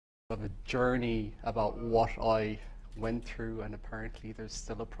of a journey about what I went through, and apparently there's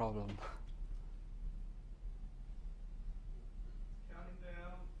still a problem. Counting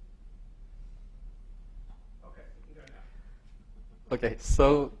down. Okay, we can go now. Okay,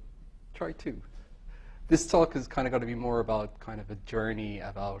 so try two. This talk is kind of going to be more about kind of a journey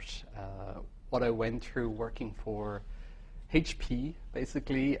about what I went through working for HP,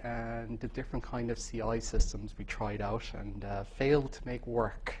 basically, and the different kind of CI systems we tried out and failed to make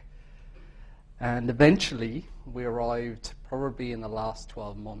work. And eventually, we arrived probably in the last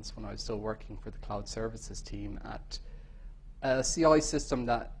 12 months when I was still working for the cloud services team at a CI system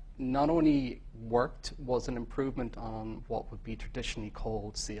that not only worked, was an improvement on what would be traditionally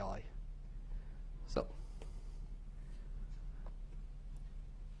called CI.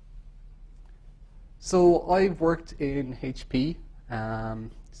 So I've worked in HP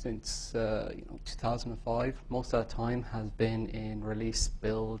since 2005. Most of that time has been in release,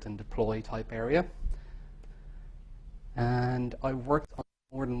 build, and deploy type area. And I've worked on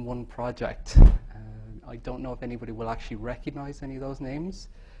more than one project. I don't know if anybody will actually recognize any of those names.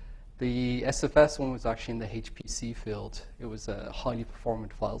 The SFS one was actually in the HPC field. It was a highly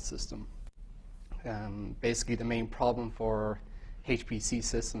performant file system. Basically, the main problem for HPC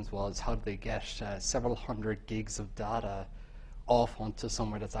systems was how do they get several hundred gigs of data off onto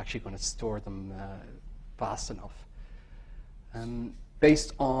somewhere that's actually going to store them fast enough.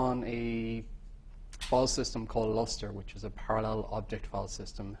 Based on a file system called Lustre, which is a parallel object file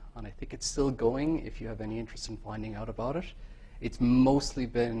system, and I think it's still going if you have any interest in finding out about it. It's mostly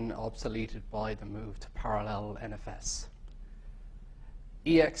been obsoleted by the move to parallel NFS.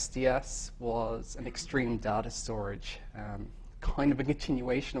 EXDS was an extreme data storage, kind of a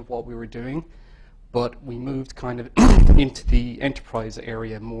continuation of what we were doing, but we moved kind of into the enterprise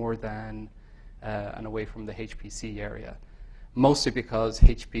area more than and away from the HPC area, mostly because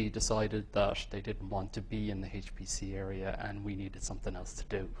HP decided that they didn't want to be in the HPC area and we needed something else to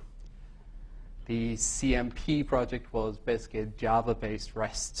do. The CMP project was basically a Java-based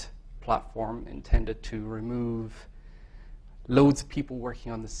REST platform intended to remove loads of people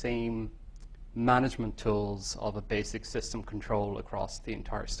working on the same management tools of a basic system control across the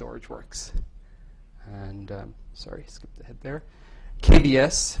entire storage works. And sorry, skipped ahead there.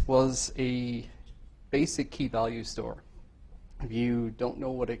 KVS was a basic key value store. If you don't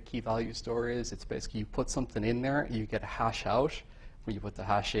know what a key value store is, it's basically you put something in there, you get a hash out. When you put the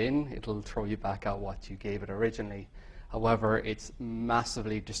hash in, it'll throw you back out what you gave it originally. However, it's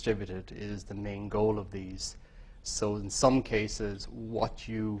massively distributed is the main goal of these. So in some cases, what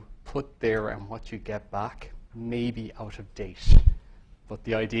you put there and what you get back may be out of date. But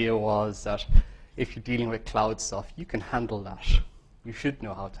the idea was that if you're dealing with cloud stuff, you can handle that. You should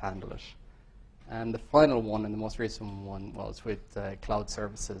know how to handle it. And the final one, and the most recent one, was with cloud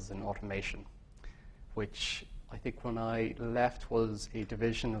services and automation, which I think when I left was a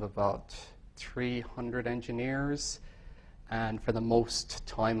division of about 300 engineers. And for the most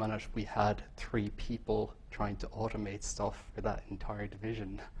time on it, we had 3 people trying to automate stuff for that entire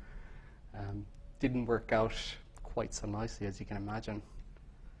division. Didn't work out quite so nicely, as you can imagine.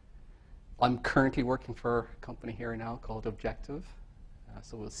 I'm currently working for a company here now called Objective.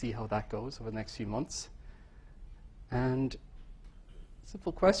 So we'll see how that goes over the next few months. And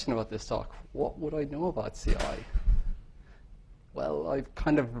simple question about this talk. What would I know about CI? Well, I've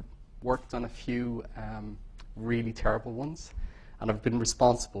kind of worked on a few really terrible ones, and I've been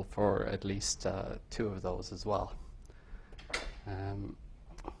responsible for at least 2 of those as well.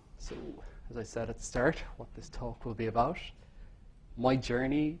 So, as I said at the start, what this talk will be about, my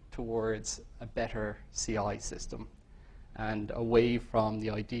journey towards a better CI system and away from the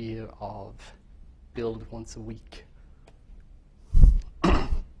idea of build once a week.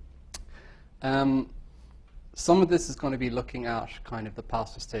 Some of this is going to be looking at kind of the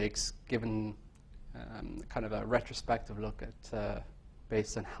past mistakes, given kind of a retrospective look at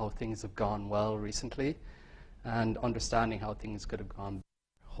based on how things have gone well recently and understanding how things could have gone,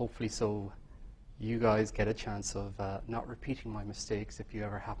 hopefully so you guys get a chance of not repeating my mistakes if you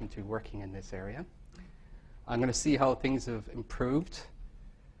ever happen to be working in this area. I'm going to see how things have improved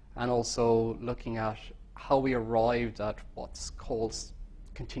and also looking at how we arrived at what's called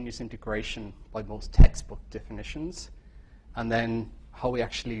continuous integration by most textbook definitions, and then how we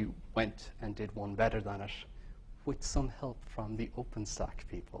actually went and did one better than it, with some help from the OpenStack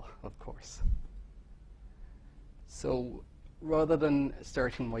people, of course. So rather than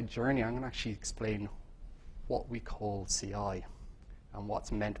starting my journey, I'm going to actually explain what we call CI and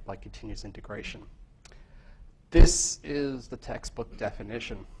what's meant by continuous integration. This is the textbook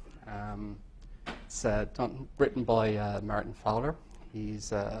definition. It's written by Martin Fowler.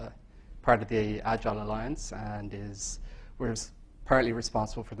 He's part of the Agile Alliance and was partly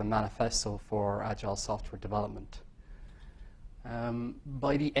responsible for the manifesto for Agile software development.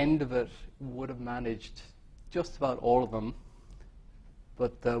 By the end of it, would have managed just about all of them.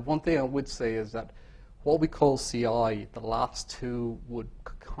 But the one thing I would say is that what we call CI, the last two would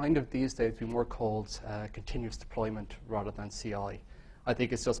kind of these days be more called continuous deployment rather than CI. I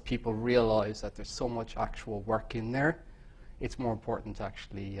think it's just people realize that there's so much actual work in there. It's more important to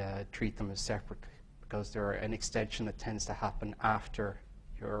actually treat them as separate because they're an extension that tends to happen after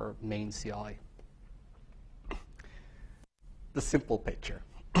your main CI. The simple picture.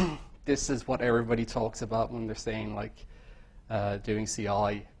 This is what everybody talks about when they're saying like doing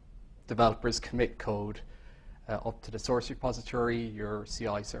CI. Developers commit code up to the source repository, your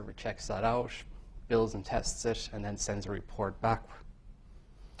CI server checks that out, builds and tests it, and then sends a report back.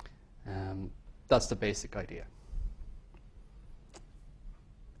 That's the basic idea.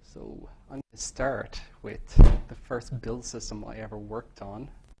 So I'm going to start with the first build system I ever worked on,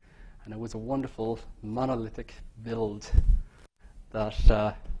 and it was a wonderful monolithic build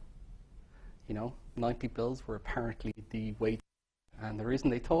that, 90 builds were apparently the way. And the reason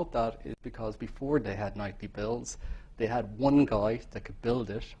they thought that is because before they had 90 builds, they had one guy that could build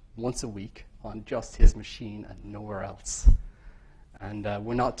it once a week on just his machine and nowhere else. And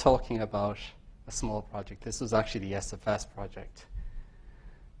we're not talking about a small project. This was actually the SFS project.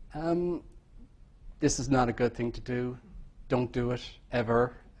 This is not a good thing to do. Don't do it,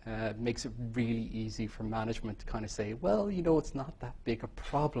 ever. It makes it really easy for management to kind of say, well, it's not that big a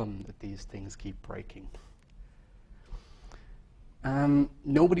problem that these things keep breaking.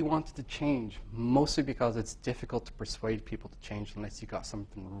 Nobody wanted to change, mostly because it's difficult to persuade people to change unless you got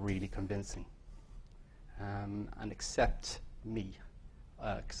something really convincing. And except me,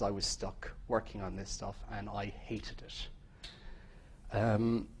 because I was stuck working on this stuff and I hated it.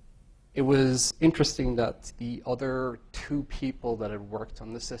 It was interesting that the other two people that had worked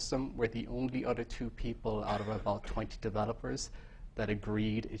on the system were the only other two people out of about 20 developers that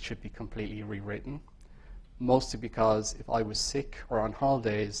agreed it should be completely rewritten. Mostly because if I was sick or on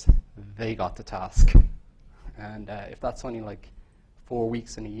holidays, they got the task. And if that's only like 4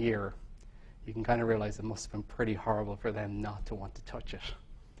 weeks in a year, you can kind of realize it must have been pretty horrible for them not to want to touch it.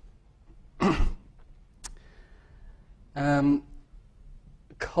 A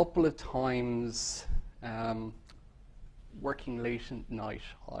couple of times working late at night,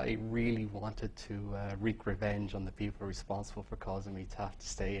 I really wanted to wreak revenge on the people responsible for causing me to have to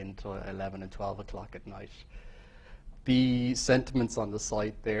stay until 11 and 12 o'clock at night. The sentiments on the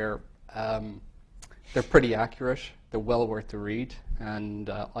site there, they're pretty accurate. They're well worth a read.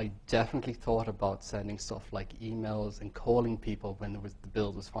 And I definitely thought about sending stuff like emails and calling people when the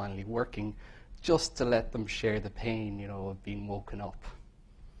build was finally working, just to let them share the pain, of being woken up.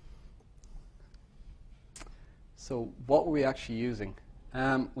 So what were we actually using?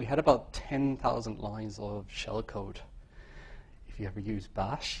 We had about 10,000 lines of shellcode. If you ever use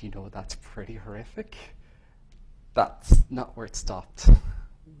Bash, that's pretty horrific. That's not where it stopped.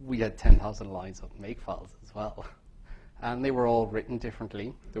 We had 10,000 lines of makefiles as well. And they were all written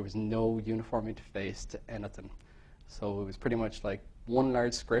differently. There was no uniform interface to anything. So it was pretty much like one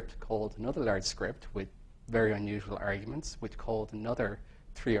large script called another large script with very unusual arguments, which called another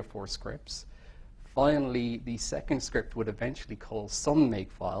 3 or 4 scripts. Finally, the second script would eventually call some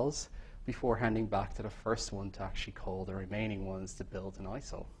makefiles before handing back to the first one to actually call the remaining ones to build an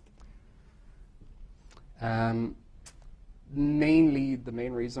ISO. Mainly, the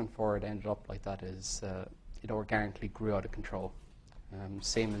main reason for it ended up like that is it organically grew out of control.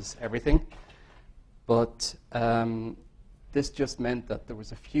 Same as everything. But this just meant that there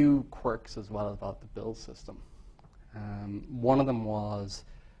was a few quirks as well about the build system. One of them was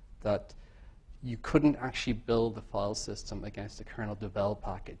that you couldn't actually build the file system against a kernel devel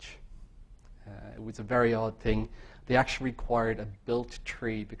package. It was a very odd thing. They actually required a built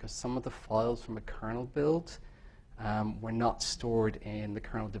tree because some of the files from a kernel build were not stored in the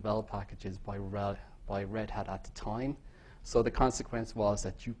kernel devel packages by Red Hat at the time. So the consequence was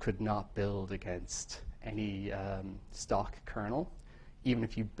that you could not build against any stock kernel. Even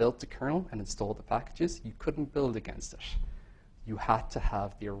if you built the kernel and installed the packages, you couldn't build against it. You had to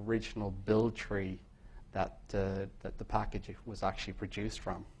have the original build tree that the package was actually produced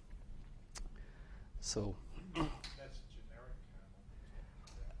from. So That's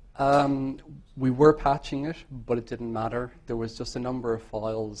generic. we were patching it, but it didn't matter. There was just a number of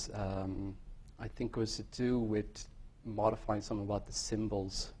files. I think it was to do with modifying some about the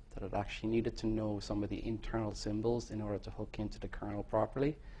symbols, that it actually needed to know some of the internal symbols in order to hook into the kernel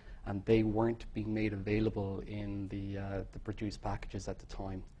properly. and they weren't being made available in the produced packages at the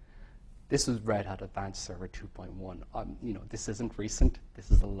time. This was Red Hat Advanced Server 2.1. This isn't recent.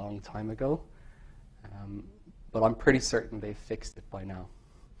 This is a long time ago. But I'm pretty certain they've fixed it by now.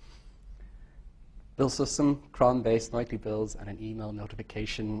 Build system, cron-based nightly builds, and an email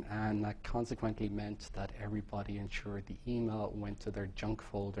notification, and that consequently meant that everybody ensured the email went to their junk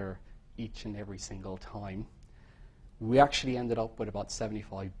folder each and every single time. We actually ended up with about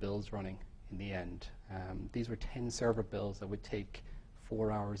 75 builds running in the end. These were 10 server builds that would take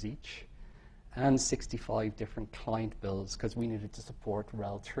 4 hours each, and 65 different client builds, because we needed to support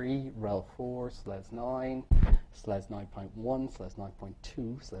RHEL 3, RHEL 4, SLUG 9, SLUG 9.1, SLUG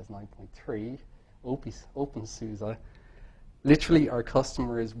 9.2, SLUG 9.3, OpenSUSE. Literally, our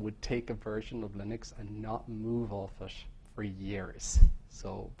customers would take a version of Linux and not move off it for years.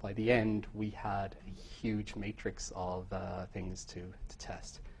 So by the end, we had a huge matrix of things to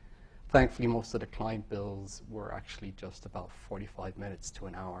test. Thankfully, most of the client builds were actually just about 45 minutes to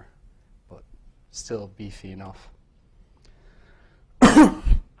an hour, but still beefy enough.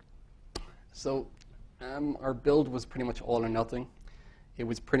 So our build was pretty much all or nothing. It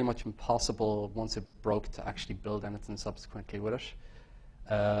was pretty much impossible once it broke to actually build anything subsequently with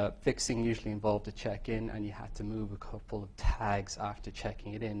it. Fixing usually involved a check-in, and you had to move a couple of tags after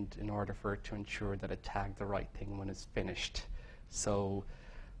checking it in order for it to ensure that it tagged the right thing when it's finished. So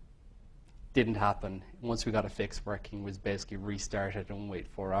didn't happen. Once we got a fix working, it was basically restarted and wait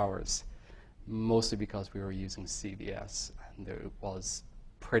 4 hours, mostly because we were using CVS, and it was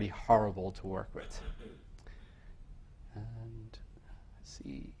pretty horrible to work with. And let's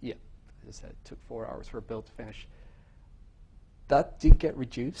see, yeah, as I said, it took 4 hours for a build to finish. That did get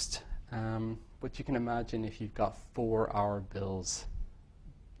reduced, but you can imagine if you've got 4-hour builds,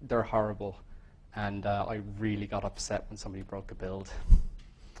 they're horrible, and I really got upset when somebody broke a build.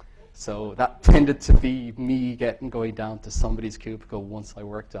 So that tended to be me going down to somebody's cubicle once I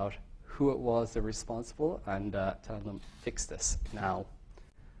worked out who it was that was responsible and telling them, fix this now.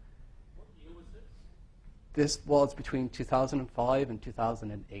 What year was this? This was between 2005 and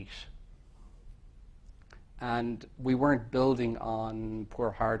 2008. And we weren't building on poor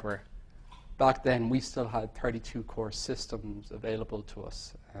hardware. Back then, we still had 32-core systems available to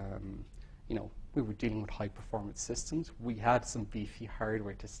us. We were dealing with high-performance systems. We had some beefy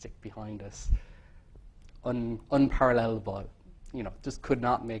hardware to stick behind us. Unparalleled, but just could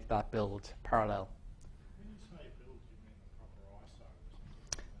not make that build parallel. When you say build, you mean the proper ISO or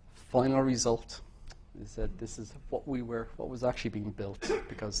something? Final result is that this is what was actually being built,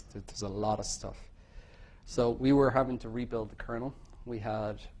 because there's a lot of stuff. So we were having to rebuild the kernel. We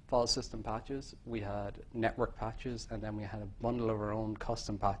had file system patches, we had network patches, and then we had a bundle of our own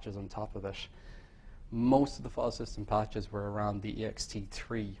custom patches on top of it. Most of the file system patches were around the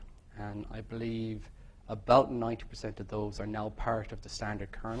ext3, and I believe about 90% of those are now part of the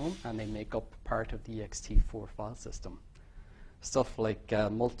standard kernel, and they make up part of the ext4 file system. Stuff like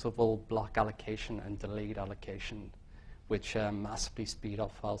multiple block allocation and delayed allocation, which massively speed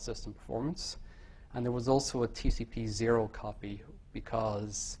up file system performance. And there was also a TCP 0 copy,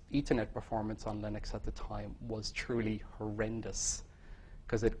 because Ethernet performance on Linux at the time was truly horrendous,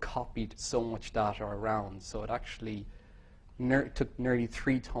 because it copied so much data around. So it actually took nearly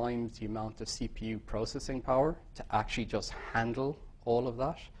 3 times the amount of CPU processing power to actually just handle all of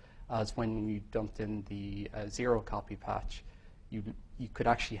that, as when you dumped in the 0 copy patch, you could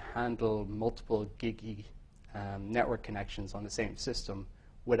actually handle multiple giggy network connections on the same system.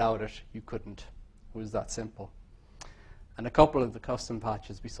 Without it, you couldn't. It was that simple. And a couple of the custom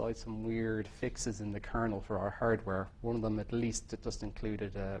patches, besides some weird fixes in the kernel for our hardware, one of them at least, it just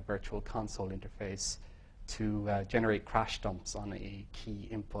included a virtual console interface to generate crash dumps on a key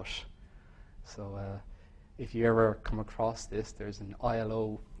input. So if you ever come across this, there's an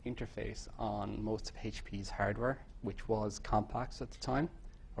ILO interface on most of HP's hardware, which was Compax at the time,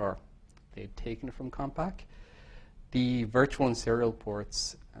 or they'd taken it from Compaq. The virtual and serial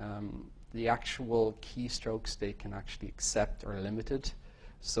ports, the actual keystrokes they can actually accept are limited.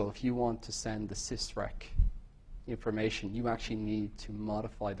 So if you want to send the sysrec information, you actually need to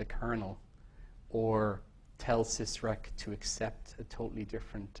modify the kernel or tell sysrec to accept a totally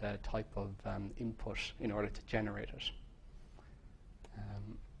different type of input in order to generate it.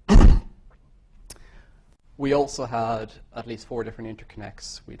 We also had at least 4 different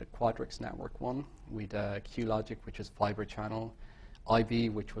interconnects. We had a Quadrix network one, we had a QLogic, which is fiber channel, IB,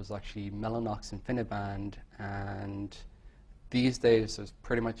 which was actually Mellanox InfiniBand, and these days there's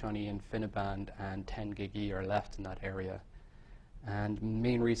pretty much only InfiniBand and 10 gig E are left in that area. And the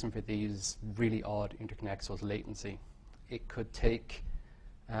main reason for these really odd interconnects was latency. It could take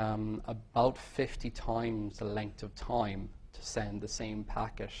about 50 times the length of time to send the same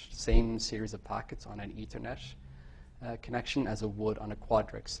packet, same series of packets on an Ethernet connection as it would on a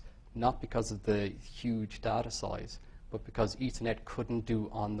Quadrix, not because of the huge data size, but because Ethernet couldn't do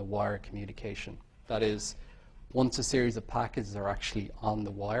on-the-wire communication. That is, once a series of packets are actually on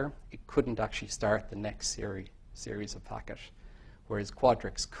the wire, it couldn't actually start the next series of packet, whereas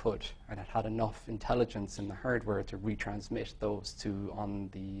Quadrix could, and it had enough intelligence in the hardware to retransmit those two on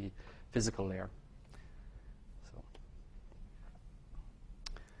the physical layer.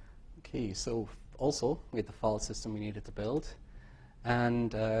 Okay, so also we had the file system we needed to build,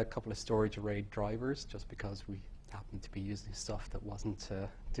 and a couple of storage array drivers, just because we happened to be using stuff that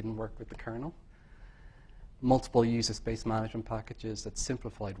didn't work with the kernel. Multiple user space management packages that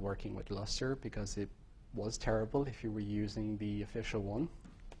simplified working with Lustre, because it was terrible if you were using the official one.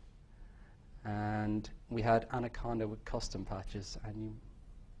 And we had Anaconda with custom patches, and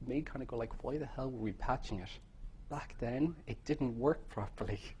you may kind of go like, why the hell were we patching it? Back then, it didn't work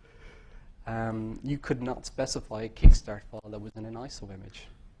properly. You could not specify a kickstart file that was in an ISO image.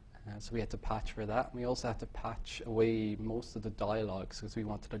 So we had to patch for that. We also had to patch away most of the dialogues because we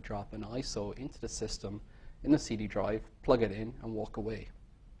wanted to drop an ISO into the system in the CD drive, plug it in, and walk away.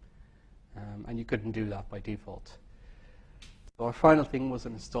 And you couldn't do that by default. So our final thing was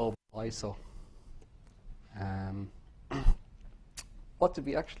an install ISO. What did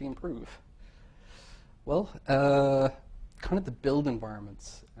we actually improve? Well, kind of the build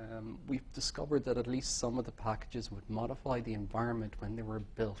environments. We've discovered that at least some of the packages would modify the environment when they were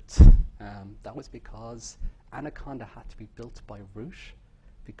built. That was because Anaconda had to be built by root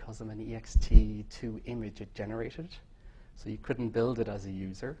because of an ext2 image it generated. So you couldn't build it as a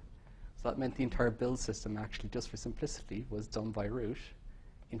user. So that meant the entire build system, actually, just for simplicity, was done by root.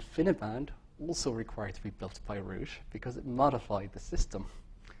 InfiniBand also required to be built by root because it modified the system,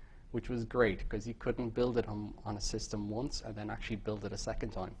 which was great because you couldn't build it on a system once and then actually build it a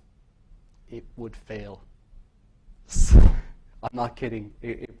second time. It would fail. I'm not kidding.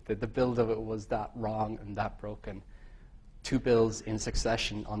 The build of it was that wrong and that broken. 2 builds in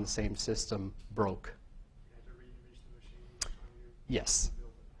succession on the same system broke. You had to re-image the machine each time you Yes.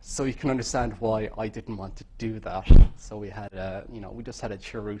 built it. So you can understand why I didn't want to do that. So we had we just had a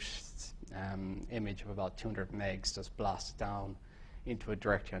Cheroot image of about 200 megs just blasted down into a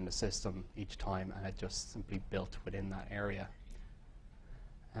directory on the system each time, and it just simply built within that area.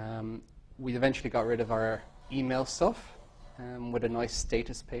 We eventually got rid of our email stuff with a nice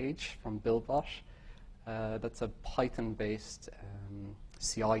status page from BuildBot. That's a Python-based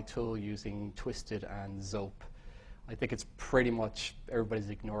CI tool using Twisted and Zope. I think it's pretty much, everybody's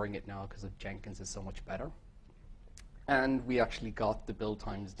ignoring it now because of Jenkins is so much better. And we actually got the build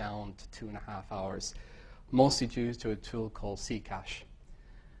times down to 2.5 hours, mostly due to a tool called Ccache.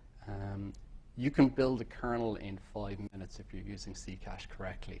 You can build a kernel in 5 minutes if you're using Ccache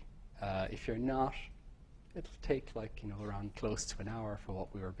correctly. If you're not, it'll take around close to an hour for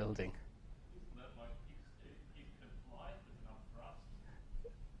what we were building. Isn't that like you can fly with enough thrust?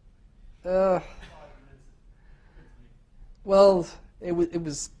 5 minutes. Well,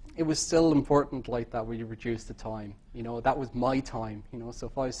 it was still important like that where you reduce the time. That was my time. So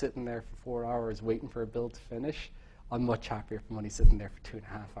if I was sitting there for 4 hours waiting for a build to finish, I'm much happier from only sitting there for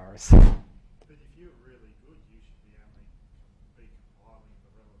 2.5 hours. But if you're really good, you should be only compiling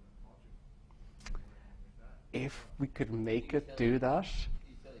the relevant module and working with that. If we could make it do that,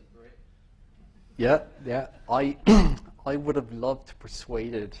 You said it great. yeah. I would have loved to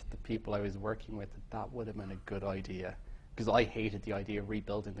persuaded the people I was working with that would have been a good idea, because I hated the idea of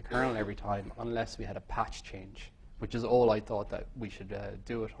rebuilding the kernel every time unless we had a patch change, which is all I thought that we should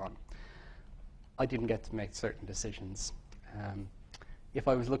do it on. I didn't get to make certain decisions. If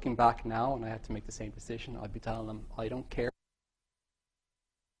I was looking back now and I had to make the same decision, I'd be telling them, I don't care.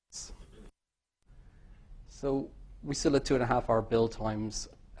 So we still had 2.5 hour build times.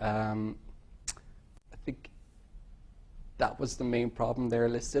 I think that was the main problem there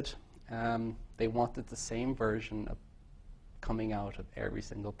listed. They wanted the same version of coming out of every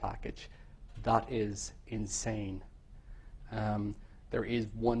single package. That is insane. There is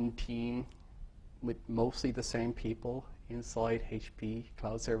one team with mostly the same people inside HP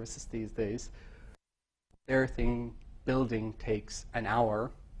Cloud Services these days. Their building takes an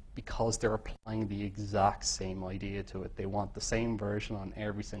hour because they're applying the exact same idea to it. They want the same version on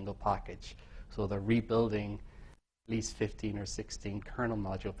every single package. So they're rebuilding at least 15 or 16 kernel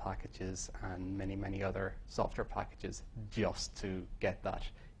module packages and many, many other software packages just to get that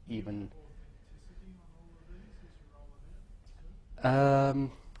even. Authenticity on all of these is relevant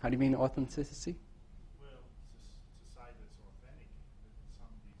too? How do you mean authenticity? Well, to say that it's authentic, that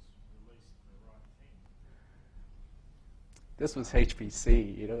some this was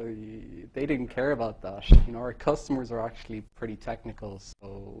HPC. You know, they didn't care about that. You know, our customers are actually pretty technical,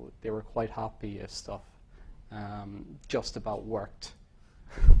 so they were quite happy if stuff just about worked.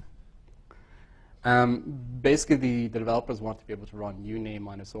 Basically, the developers want to be able to run uname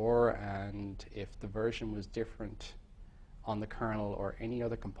 -or, and if the version was different on the kernel or any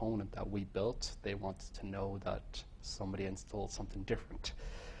other component that we built, they wanted to know that somebody installed something different.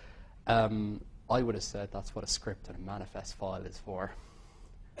 I would have said that's what a script and a manifest file is for.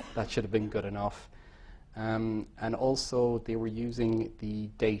 That should have been good enough. And also, they were using the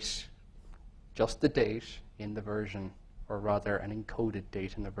date, just the date in the version, or rather an encoded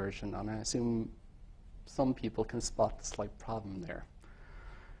date in the version, and I assume some people can spot the slight problem there.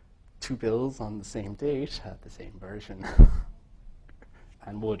 2 builds on the same date had the same version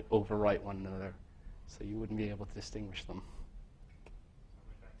and would overwrite one another, so you wouldn't be able to distinguish them.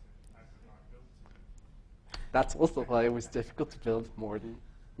 That's also why it was difficult to build more than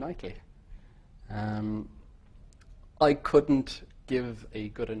nightly. I couldn't give a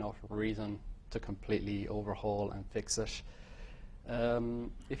good enough reason to completely overhaul and fix it.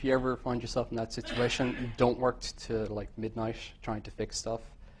 If you ever find yourself in that situation, don't work to like midnight trying to fix stuff.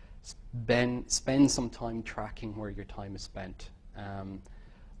 Spend some time tracking where your time is spent.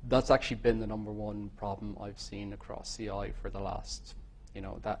 That's actually been the #1 problem I've seen across CI for the last,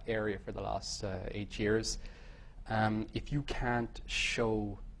 that area for the last 8 years. If you can't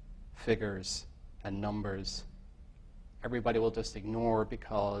show figures and numbers, everybody will just ignore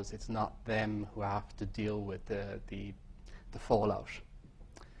because it's not them who have to deal with the fallout.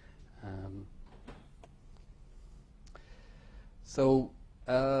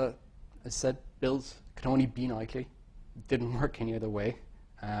 As I said, builds can only be nightly. It didn't work any other way.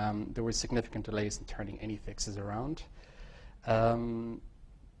 There were significant delays in turning any fixes around.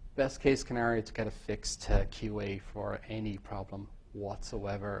 Best case scenario to get a fix to QA for any problem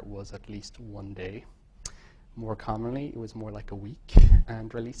whatsoever was at least 1 day. More commonly, it was more like a week,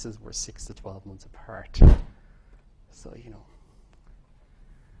 and releases were 6 to 12 months apart. So,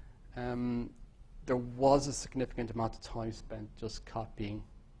 there was a significant amount of time spent just copying,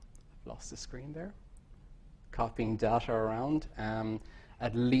 I've lost the screen there, copying data around,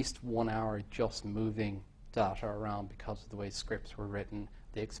 at least 1 hour just moving data around because of the way scripts were written.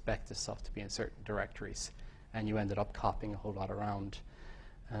 They expect the stuff to be in certain directories, and you ended up copying a whole lot around.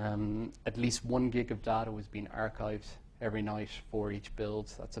 At least 1 gig of data was being archived every night for each build.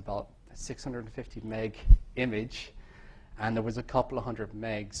 That's about a 650 meg image. And there was a couple of 100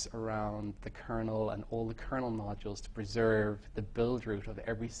 megs around the kernel and all the kernel modules to preserve the build route of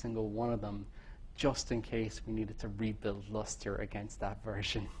every single one of them, just in case we needed to rebuild Lustre against that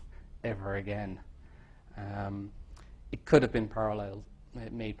version ever again. It could have been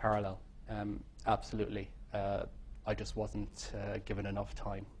made parallel, absolutely. I just wasn't given enough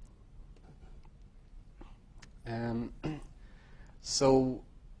time. So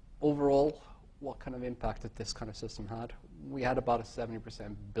overall, what kind of impact that this kind of system had? We had about a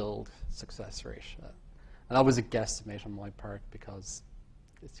 70% build success rate. And that was a guesstimate on my part because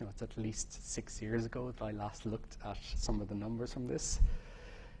it's at least 6 years ago that I last looked at some of the numbers from this.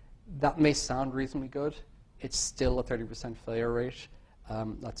 That may sound reasonably good. It's still a 30% failure rate.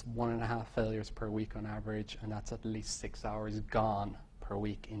 That's 1.5 failures per week on average, and that's at least 6 hours gone per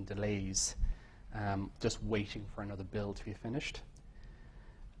week in delays, just waiting for another build to be finished.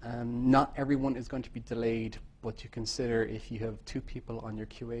 Not everyone is going to be delayed, but you consider if you have 2 people on your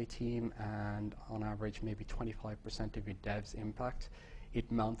QA team and on average maybe 25% of your devs impact,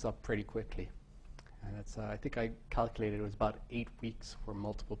 it mounts up pretty quickly. And it's, I think I calculated it was about 8 weeks for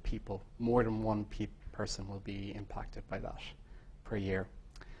multiple people. More than one person will be impacted by that per year.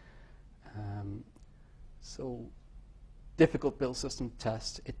 So difficult build system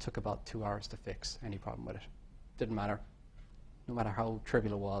test. It took about 2 hours to fix any problem with it. Didn't matter. No matter how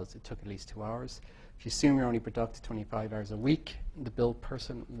trivial it was, it took at least 2 hours. If you assume you're only productive 25 hours a week, the build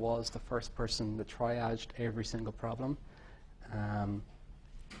person was the first person that triaged every single problem.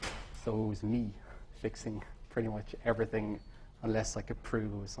 So it was me fixing pretty much everything unless I could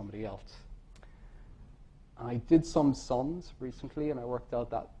prove it was somebody else. I did some sums recently, and I worked out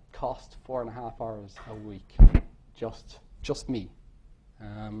that cost 4.5 hours a week, just me.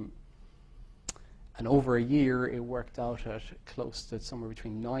 And over a year, it worked out at close to somewhere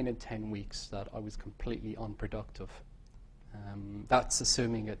between 9 and 10 weeks that I was completely unproductive. That's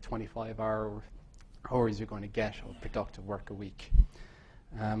assuming at 25 hours you're going to get of productive work a week.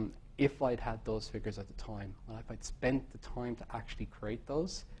 If I'd had those figures at the time, and if I'd spent the time to actually create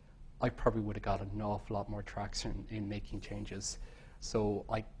those, I probably would have got an awful lot more traction in making changes. So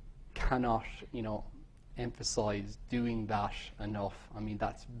I cannot, emphasize doing that enough. I mean,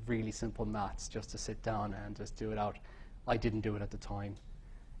 that's really simple maths, just to sit down and just do it out. I didn't do it at the time.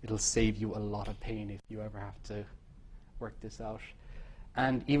 It'll save you a lot of pain if you ever have to work this out.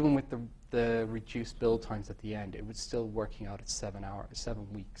 And even with the reduced build times at the end, it was still working out at 7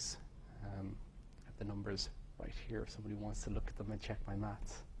 weeks. At the numbers right here, if somebody wants to look at them and check my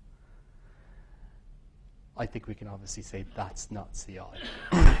maths. I think we can obviously say that's not CI.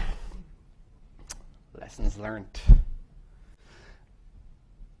 Lessons learned.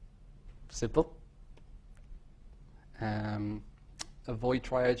 Simple. Avoid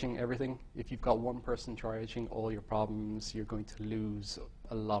triaging everything. If you've got one person triaging all your problems, you're going to lose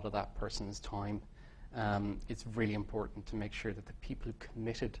a lot of that person's time. It's really important to make sure that the people who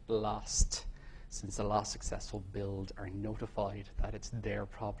committed since the last successful build are notified that it's their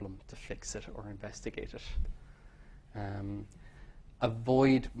problem to fix it or investigate it.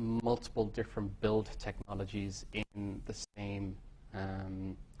 Avoid multiple different build technologies in the same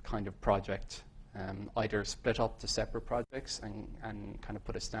kind of project. Either split up to separate projects and kind of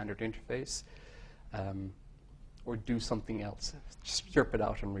put a standard interface, or do something else. Strip it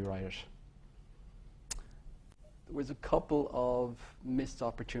out and rewrite it. There was a couple of missed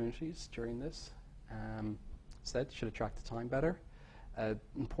opportunities during this. Said should have tracked the time better.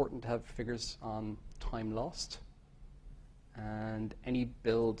 Important to have figures on time lost. And any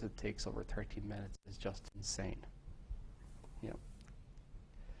build that takes over 30 minutes is just insane. Yeah.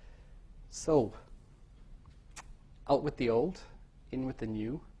 So, out with the old, in with the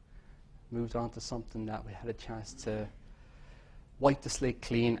new. Moved on to something that we had a chance to wipe the slate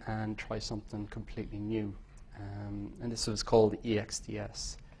clean and try something completely new. And this was called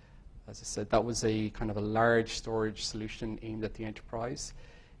EXDS. As I said, that was a kind of a large storage solution aimed at the enterprise.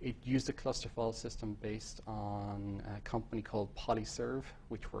 It used a cluster file system based on a company called Polyserve,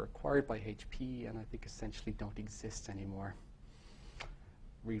 which were acquired by HP and I think essentially don't exist anymore.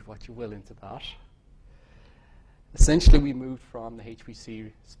 Read what you will into that. Essentially, we moved from the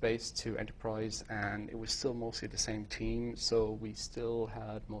HPC space to enterprise, and it was still mostly the same team, so we still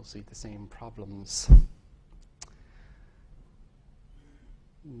had mostly the same problems.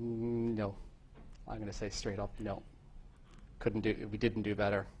 No. I'm going to say straight up, no. We didn't do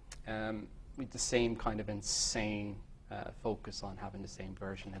better. We had the same kind of insane focus on having the same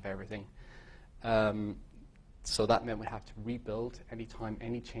version of everything. So that meant we'd have to rebuild anytime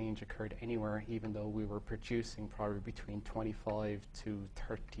any change occurred anywhere, even though we were producing probably between 25 to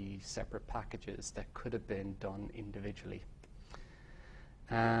 30 separate packages that could have been done individually.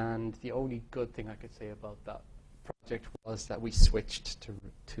 And the only good thing I could say about that project was that we switched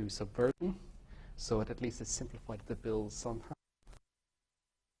to Subversion, so at least it simplified the build somehow.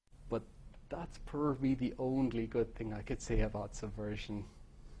 But that's probably the only good thing I could say about Subversion.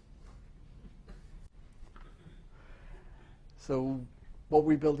 So what were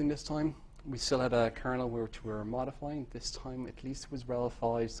we building this time? We still had a kernel which we were modifying. This time at least it was RHEL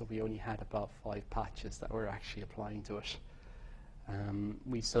 5, so we only had about 5 patches that were actually applying to it.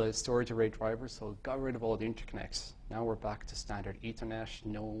 We still had storage array drivers, so got rid of all the interconnects. Now we're back to standard Ethernet,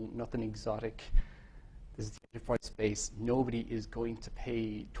 nothing exotic. This is the enterprise space. Nobody is going to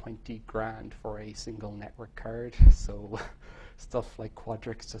pay 20 grand for a single network card, so stuff like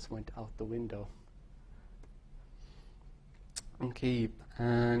Quadrix just went out the window. Okay,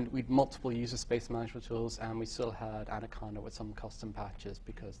 and we had multiple user space management tools, and we still had Anaconda with some custom patches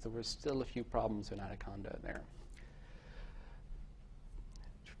because there were still a few problems with Anaconda there.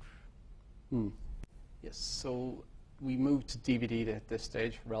 Yes, so we moved to DVD at this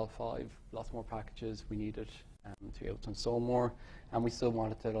stage, RHEL 5, lots more packages we needed to be able to install more, and we still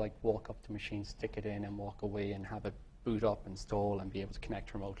wanted to like walk up to machines, stick it in, and walk away and have it boot up, install, and be able to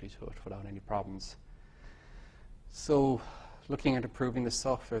connect remotely to it without any problems. So, looking at improving the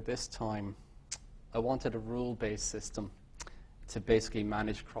software this time, I wanted a rule-based system to basically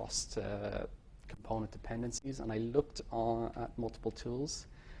manage cross-component dependencies, and I looked at multiple tools,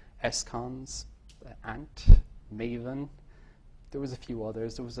 SCONs, Ant, Maven. There was a few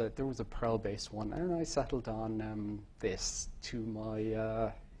others. There was a Perl-based one, and I settled on this to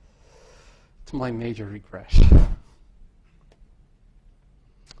my major regret.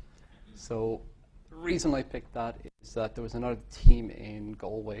 So the reason I picked that is that there was another team in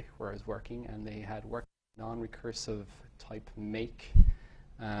Galway where I was working, and they had worked non-recursive type make,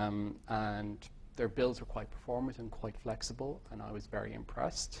 and their builds were quite performant and quite flexible, and I was very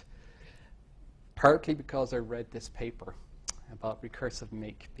impressed. Partly because I read this paper about recursive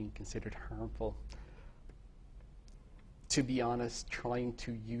make being considered harmful. To be honest, trying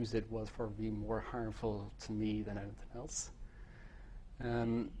to use it was probably more harmful to me than anything else.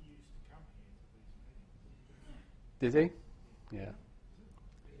 Did he? Yeah.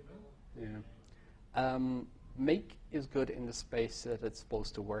 Yeah. Make is good in the space that it's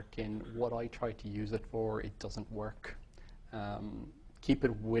supposed to work in. What I try to use it for, it doesn't work. Keep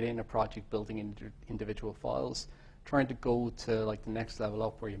it within a project, building individual files. Trying to go to like the next level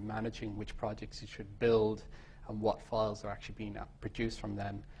up where you're managing which projects you should build and what files are actually being produced from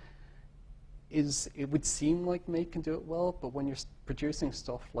them. It would seem like Make can do it well, but when you're producing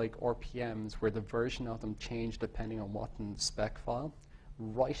stuff like RPMs where the version of them change depending on what's in the spec file,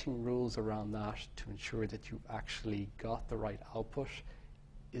 writing rules around that to ensure that you actually got the right output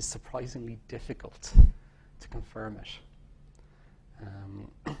is surprisingly difficult to confirm it.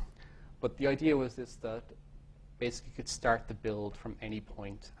 But the idea was this, that basically you could start the build from any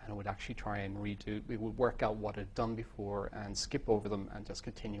point and it would actually try and redo, it would work out what it had done before and skip over them and just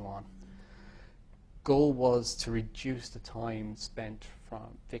continue on. Goal was to reduce the time spent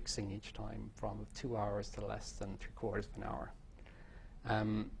from fixing each time from 2 hours to less than 3/4 of an hour.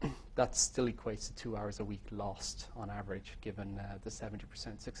 That still equates to 2 hours a week lost on average, given the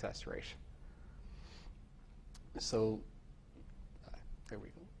 70% success rate. So there we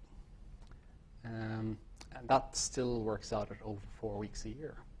go. And that still works out at over 4 weeks a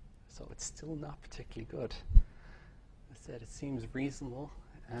year. So it's still not particularly good. I said it seems reasonable.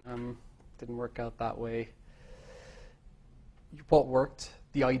 Didn't work out that way. What worked?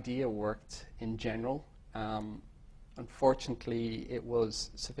 The idea worked in general. Unfortunately, it was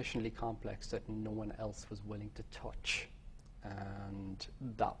sufficiently complex that no one else was willing to touch. And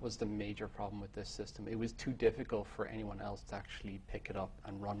that was the major problem with this system. It was too difficult for anyone else to actually pick it up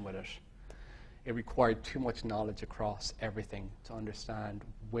and run with it. It required too much knowledge across everything to understand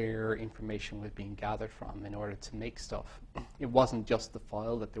where information was being gathered from in order to make stuff. It wasn't just the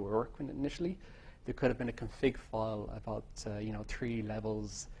file that they were working with initially. There could have been a config file about 3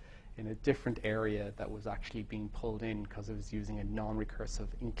 levels in a different area that was actually being pulled in because it was using a non-recursive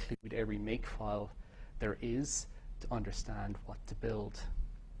include every make file there is to understand what to build.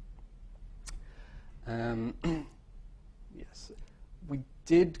 Yes. We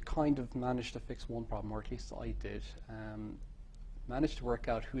did kind of manage to fix one problem, or at least I did. Managed to work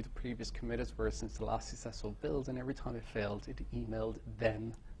out who the previous committers were since the last successful build, and every time it failed, it emailed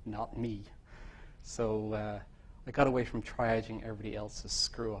them, not me. So I got away from triaging everybody else's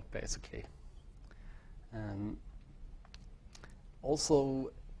screw up, basically.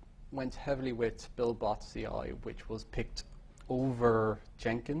 Also went heavily with BuildBot CI, which was picked over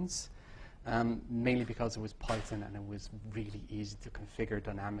Jenkins. Mainly because it was Python and it was really easy to configure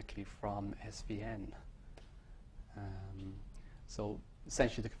dynamically from SVN. So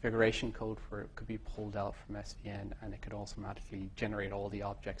essentially the configuration code for it could be pulled out from SVN and it could automatically generate all the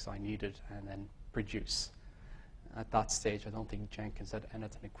objects I needed and then produce. At that stage, I don't think Jenkins had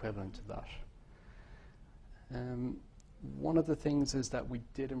anything equivalent to that. One of the things is that we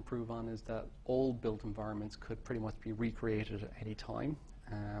did improve on is that all built environments could pretty much be recreated at any time.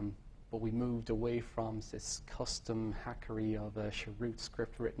 But we moved away from this custom hackery of a Chroot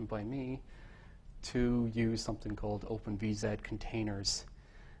script written by me to use something called OpenVZ containers.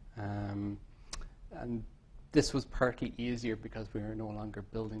 And this was partly easier because we were no longer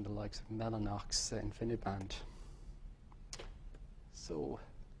building the likes of Mellanox InfiniBand. So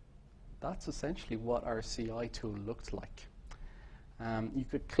that's essentially what our CI tool looked like. You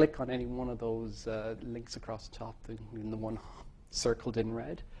could click on any one of those links across the top, in the one circled in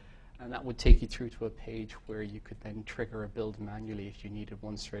red, and that would take you through to a page where you could then trigger a build manually if you needed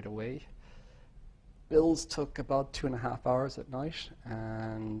one straight away. Builds took about 2.5 hours at night,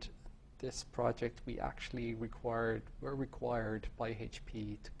 and this project we actually were required by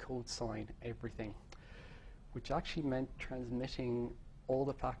HP to code sign everything, which actually meant transmitting all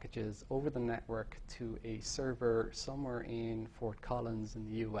the packages over the network to a server somewhere in Fort Collins in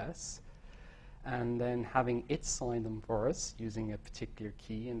the US, and then having it sign them for us using a particular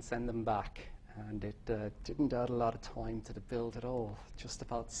key and send them back. And it didn't add a lot of time to the build at all, just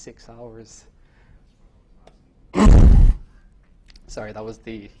about 6 hours. Sorry, that was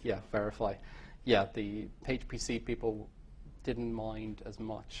the, verify. Yeah, the HPC people didn't mind as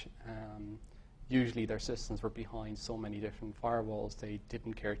much. Usually their systems were behind so many different firewalls, they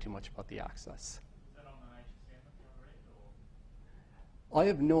didn't care too much about the access. Is that on the HCM at the other end, or? I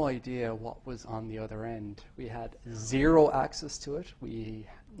have no idea what was on the other end. We had zero access to it.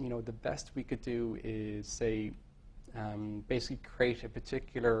 The best we could do is say, basically create a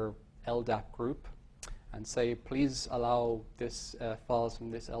particular LDAP group and say, please allow this files from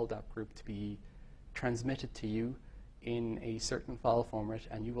this LDAP group to be transmitted to you in a certain file format,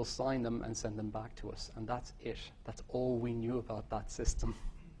 and you will sign them and send them back to us. And that's it. That's all we knew about that system.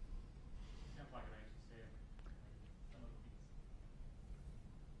 Sounds like an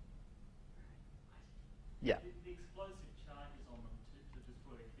Yeah. The explosive charges on them to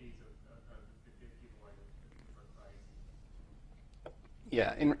destroy keys are the giveaway for crazy.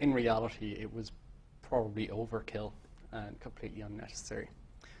 Yeah, in reality, it was probably overkill and completely unnecessary.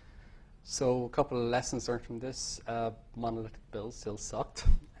 So a couple of lessons learned from this. Monolithic builds still sucked.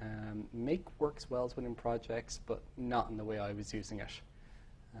 Make works well within projects, but not in the way I was using it.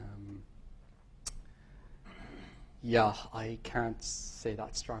 Yeah, I can't say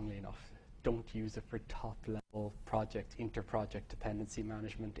that strongly enough. Don't use it for top-level project, inter-project dependency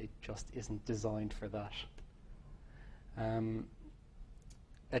management. It just isn't designed for that.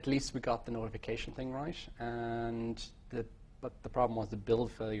 At least we got the notification thing right, and but the problem was the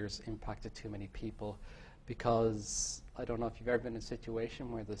build failures impacted too many people, because I don't know if you've ever been in a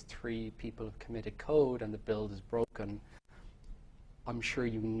situation where there's 3 people who've committed code and the build is broken. I'm sure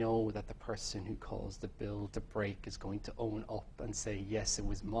you know that the person who caused the build to break is going to own up and say, yes, it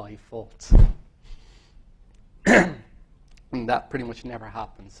was my fault. And that pretty much never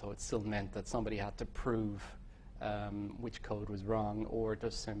happened, so it still meant that somebody had to prove which code was wrong, or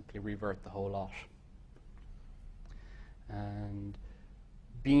just simply revert the whole lot. And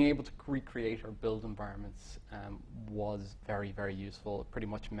being able to recreate our build environments was very, very useful. It pretty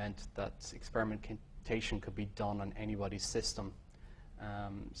much meant that experimentation could be done on anybody's system.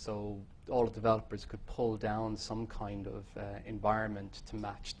 So all the developers could pull down some kind of environment to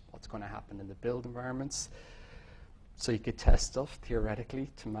match what's going to happen in the build environments. So you could test stuff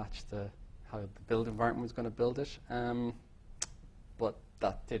theoretically to match how the build environment was going to build it. But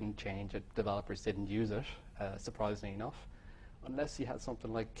that didn't change it. Developers didn't use it, surprisingly enough, unless you had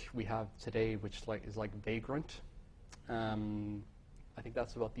something like we have today, which is like Vagrant. I think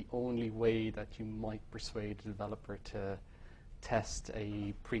that's about the only way that you might persuade a developer to test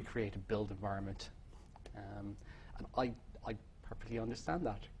a pre-created build environment. And I perfectly understand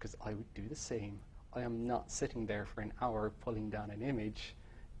that, because I would do the same. I am not sitting there for an hour pulling down an image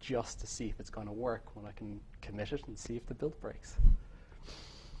just to see if it's going to work when I can commit it and see if the build breaks.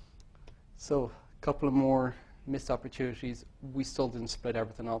 So a couple of more missed opportunities. We still didn't split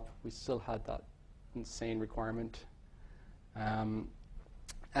everything up. We still had that insane requirement. And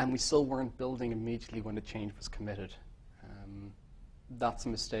we still weren't building immediately when the change was committed. That's a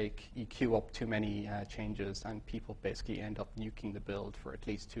mistake. You queue up too many changes, and people basically end up nuking the build for at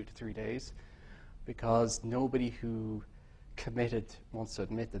least 2 to 3 days, because nobody who committed wants to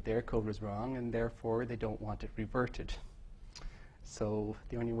admit that their code was wrong, and therefore they don't want it reverted. So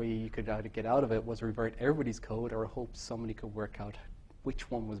the only way you could either get out of it was revert everybody's code, or hope somebody could work out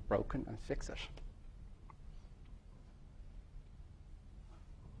which one was broken and fix it.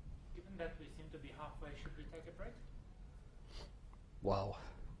 Given that we seem to be halfway, should we take a break? Wow.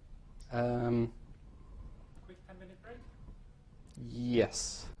 Quick 10-minute break?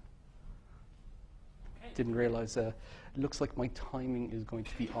 Yes. Okay. Didn't realize, it looks like my timing is going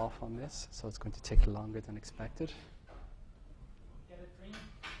to be off on this, so it's going to take longer than expected. Get a drink,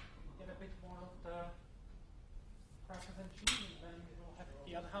 get a bit more of the crackers and cheese, and then we'll have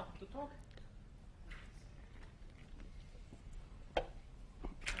the other half of the talk.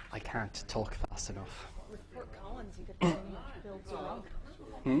 I can't talk fast enough. With Fort Collins, you could have been sending your builds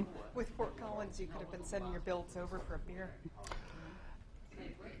over. With Fort Collins, you could have been sending your builds over for a beer.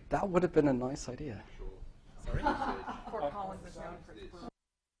 That would have been a nice idea. Fort Collins is known for its brew.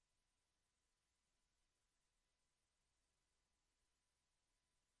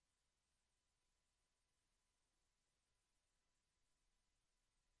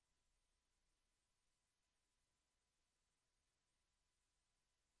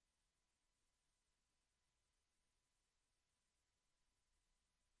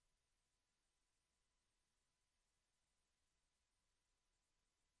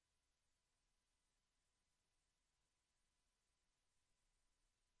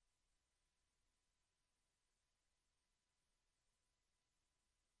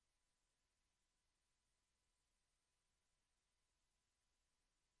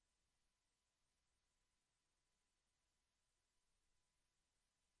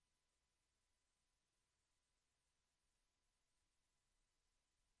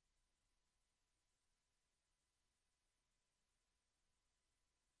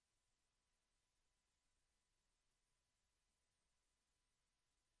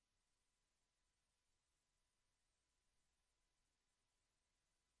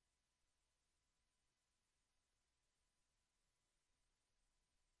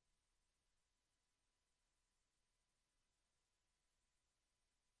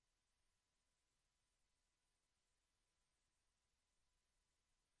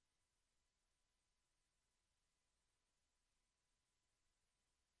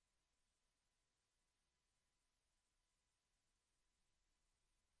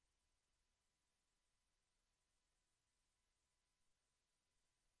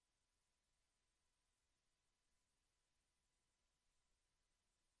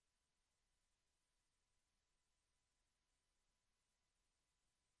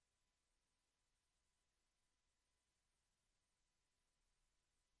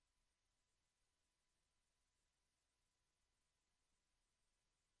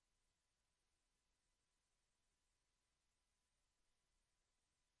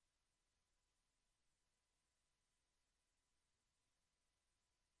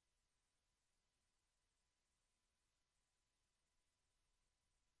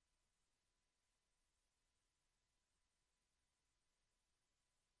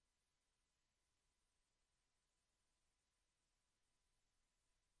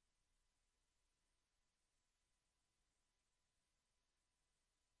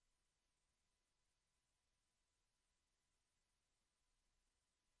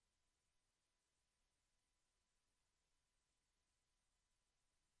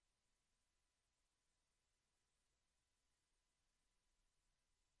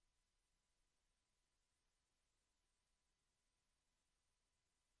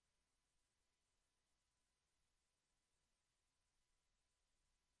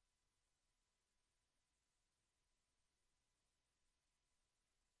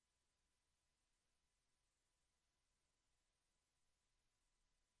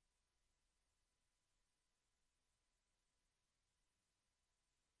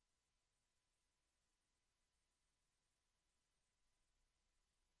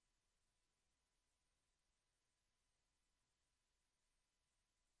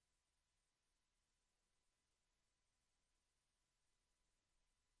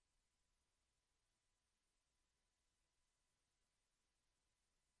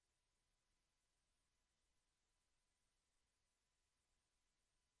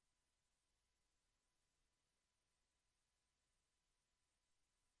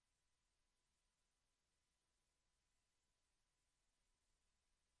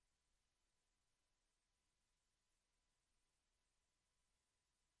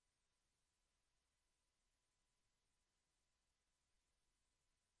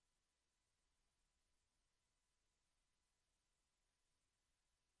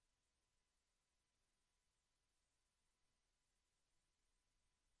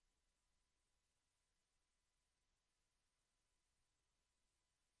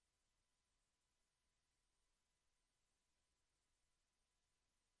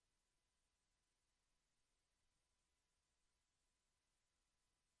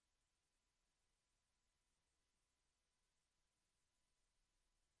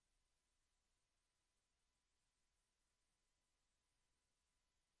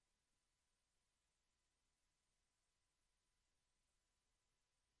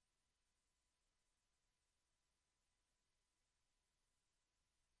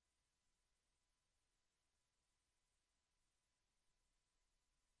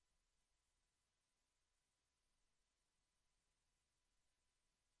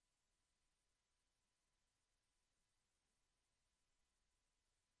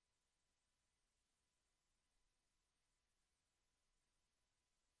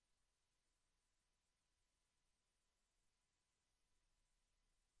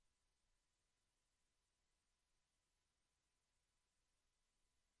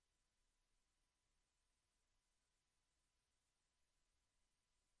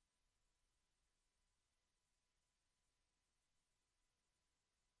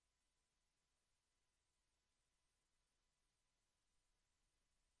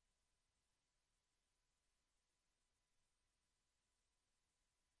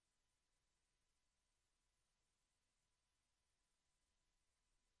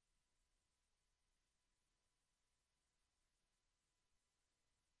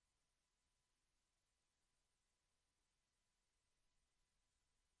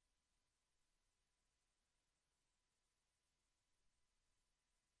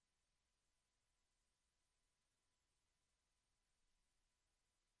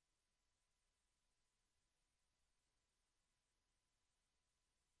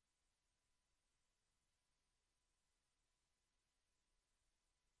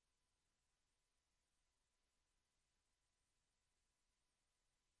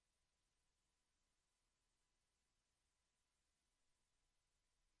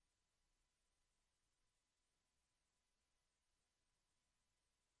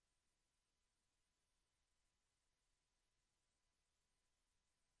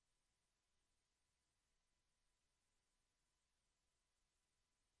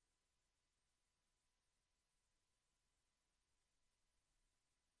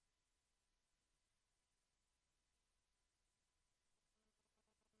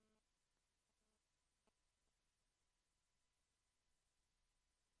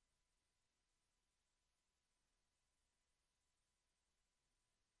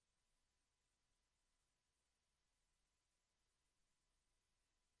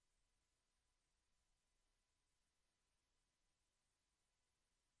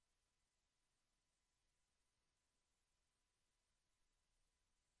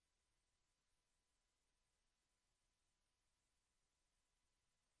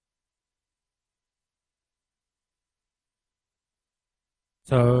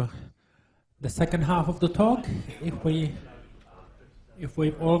 So the second half of the talk, if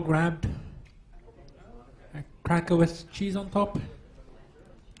we've all grabbed a cracker with cheese on top.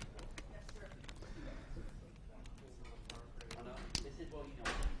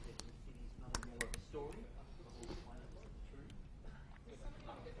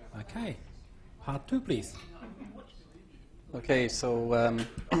 Okay, part 2, please. Okay, so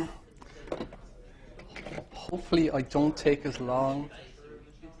hopefully I don't take as long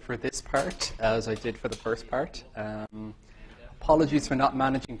for this part as I did for the first part. Apologies for not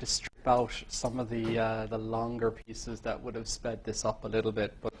managing to strip out some of the longer pieces that would have sped this up a little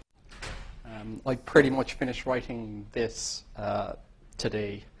bit, but I pretty much finished writing this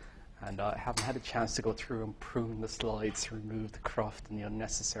today, and I haven't had a chance to go through and prune the slides to remove the cruft and the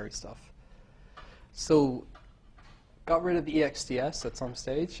unnecessary stuff. So, got rid of the EXDS at some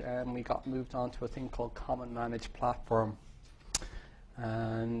stage, and we got moved on to a thing called Common Managed Platform.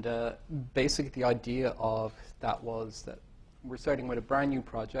 And basically the idea of that was that we're starting with a brand new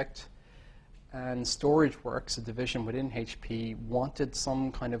project, and StorageWorks, a division within HP, wanted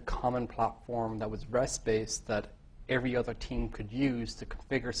some kind of common platform that was REST-based that every other team could use to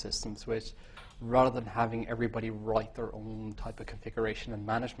configure systems with, rather than having everybody write their own type of configuration and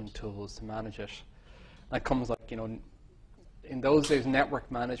management tools to manage it. That comes like, in those days, network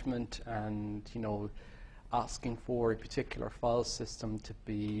management and, asking for a particular file system to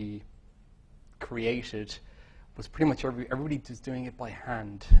be created was pretty much everybody was doing it by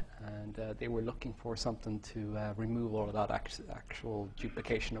hand, and they were looking for something to remove all of that actual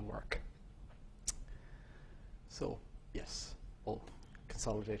duplication of work. So, yes, we'll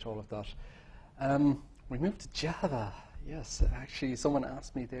consolidate all of that. We moved to Java. Yes, actually, someone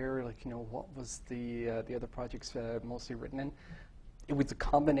asked me there, what was the other projects mostly written in? It was a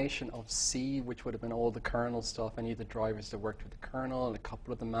combination of C, which would have been all the kernel stuff, any of the drivers that worked with the kernel, and a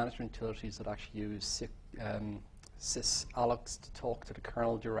couple of the management utilities that actually use sysallocs to talk to the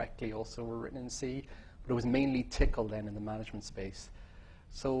kernel directly also were written in C. But it was mainly Tickle then in the management space.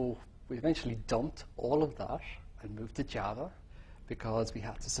 So we eventually dumped all of that and moved to Java because we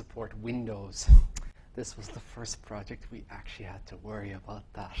had to support Windows. This was the first project we actually had to worry about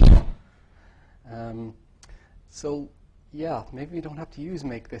that. So yeah, maybe we don't have to use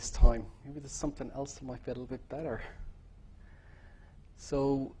make this time. Maybe there's something else that might be a little bit better.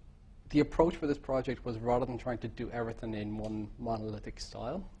 So the approach for this project was, rather than trying to do everything in one monolithic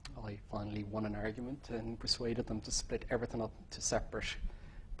style, I finally won an argument and persuaded them to split everything up to separate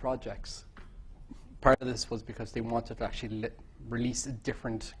projects. Part of this was because they wanted to actually release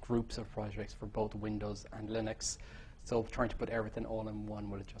different groups of projects for both Windows and Linux. So trying to put everything all in one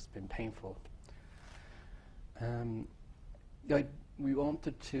would have just been painful. We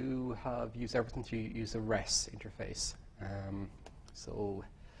wanted to use everything to use a REST interface.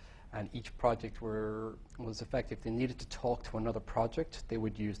 And each project was effective. They needed to talk to another project, they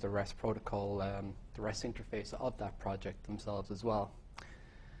would use the REST protocol, the REST interface of that project themselves as well.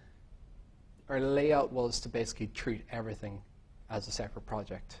 Our layout was to basically treat everything as a separate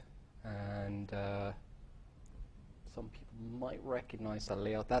project. And some people might recognize that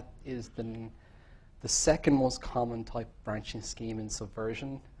layout. That is the second most common type of branching scheme in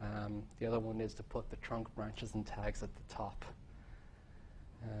Subversion. The other one is to put the trunk branches and tags at the top.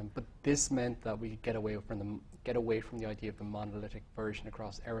 But this meant that we could get away from the idea of the monolithic version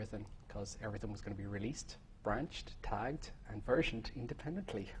across everything, because everything was going to be released, branched, tagged, and versioned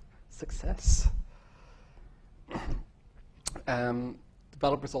independently. Success.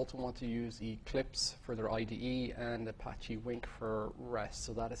 Developers also want to use Eclipse for their IDE and Apache Wink for REST,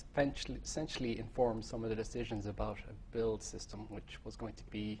 so that essentially informs some of the decisions about a build system, which was going to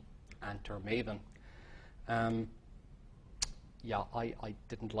be Ant or Maven. Yeah, I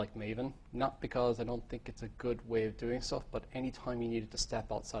didn't like Maven, not because I don't think it's a good way of doing stuff, but anytime you needed to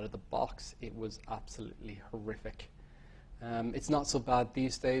step outside of the box, it was absolutely horrific. It's not so bad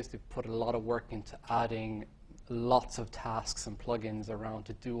these days. They've put a lot of work into adding lots of tasks and plugins around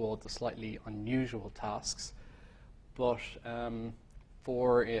to do all the slightly unusual tasks. But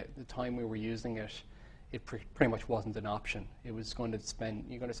for the time we were using it, it pretty much wasn't an option. It was going to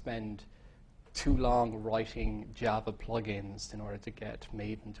you're going to spend too long writing Java plugins in order to get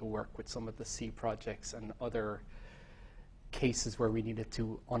Maven to work with some of the C projects and other cases where we needed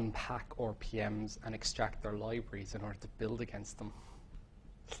to unpack RPMs and extract their libraries in order to build against them.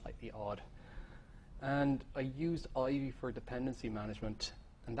 Slightly odd. And I used Ivy for dependency management,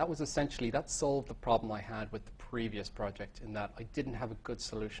 and that was essentially, that solved the problem I had with the previous project, in that I didn't have a good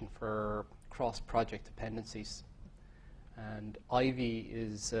solution for cross-project dependencies. And Ivy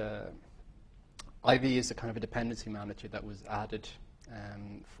is a kind of a dependency manager that was added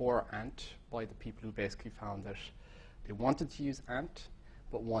for Ant by the people who basically found that they wanted to use Ant,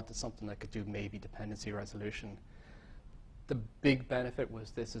 but wanted something that could do maybe dependency resolution. The big benefit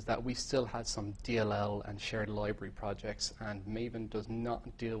was this, is that we still had some DLL and shared library projects, and Maven does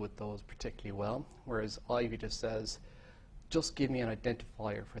not deal with those particularly well, whereas Ivy just says, just give me an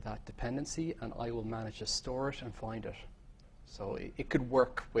identifier for that dependency and I will manage to store it and find it. So it could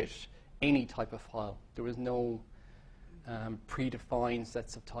work with any type of file. There was no predefined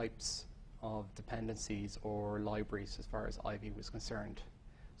sets of types of dependencies or libraries as far as Ivy was concerned.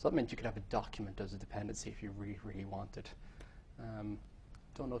 So that meant you could have a document as a dependency if you really, really wanted.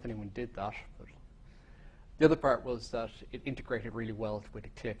 Don't know if anyone did that, but the other part was that it integrated really well with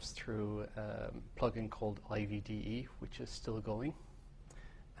Eclipse through a plugin called IVDE, which is still going.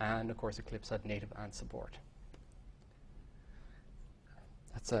 And of course, Eclipse had native Ant support.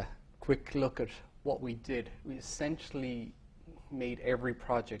 That's a quick look at what we did. We essentially made every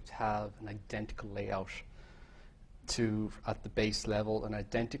project have an identical layout at the base level, an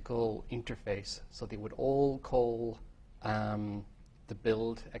identical interface, so they would all call the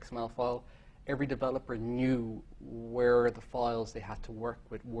build XML file. Every developer knew where the files they had to work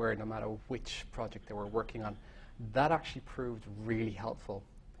with were, no matter which project they were working on. That actually proved really helpful,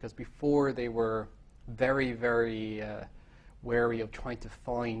 because before they were very, very wary of trying to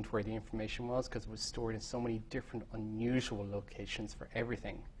find where the information was, because it was stored in so many different unusual locations for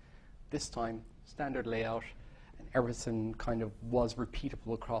everything. This time, standard layout, and everything kind of was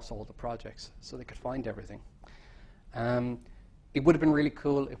repeatable across all the projects, so they could find everything. It would have been really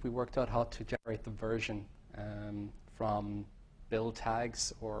cool if we worked out how to generate the version from build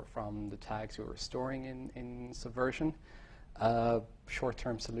tags or from the tags we were storing in Subversion.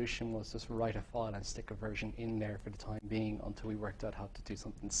 Short-term solution was just write a file and stick a version in there for the time being until we worked out how to do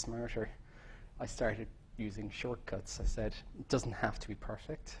something smarter. I started using shortcuts. I said, it doesn't have to be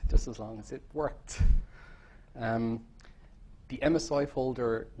perfect, just as long as it worked. The MSI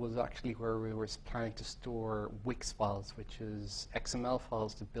folder was actually where we were planning to store Wix files, which is XML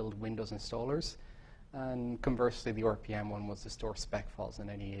files to build Windows installers. And conversely, the RPM one was to store spec files and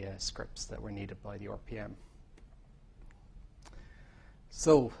any scripts that were needed by the RPM.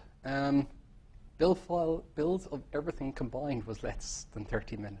 So, builds of everything combined was less than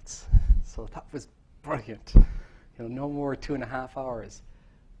 30 minutes. So that was brilliant. No more 2.5 hours.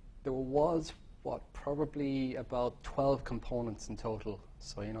 There was probably about 12 components in total.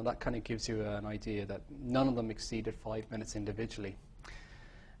 So, that kind of gives you an idea that none of them exceeded 5 minutes individually.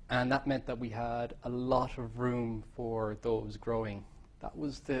 And that meant that we had a lot of room for those growing. That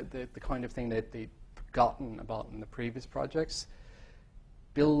was the kind of thing that they'd forgotten about in the previous projects.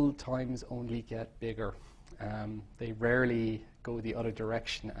 Build times only get bigger. They rarely go the other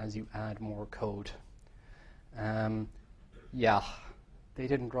direction as you add more code. Yeah. They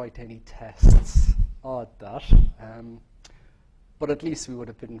didn't write any tests. Odd that. But at least we would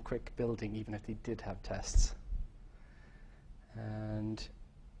have been quick building even if they did have tests. And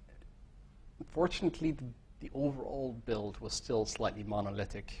unfortunately, the overall build was still slightly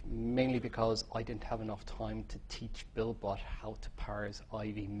monolithic, mainly because I didn't have enough time to teach BuildBot how to parse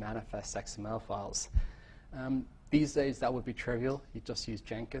Ivy manifest XML files. These days, that would be trivial. You just use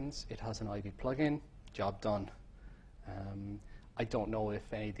Jenkins. It has an Ivy plugin. Job done. I don't know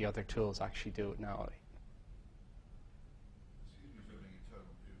if any of the other tools actually do it now. Excuse me for being internal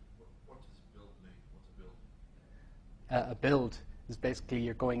view. What does build mean? What's a build? A build is basically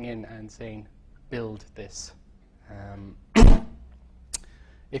you're going in and saying, build this.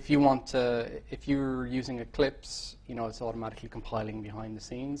 If you're using Eclipse, it's automatically compiling behind the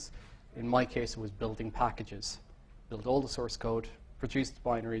scenes. In my case, it was building packages. Build all the source code, produce the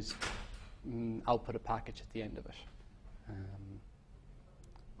binaries, output a package at the end of it.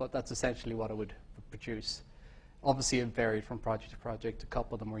 But that's essentially what it would produce. Obviously, it varied from project to project. A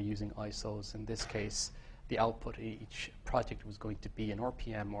couple of them were using ISOs. In this case, the output of each project was going to be an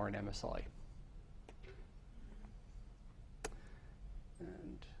RPM or an MSI.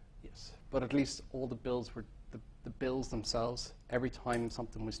 And yes, but at least all the builds were the builds themselves. Every time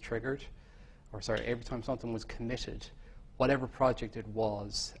something was triggered, every time something was committed, whatever project it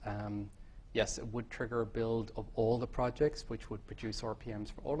was, yes, it would trigger a build of all the projects, which would produce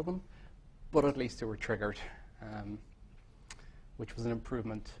RPMs for all of them, but at least they were triggered, which was an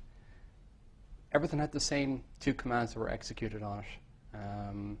improvement. Everything had the same 2 commands that were executed on it.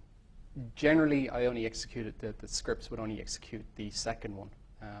 Generally, I only executed the scripts would only execute the second one.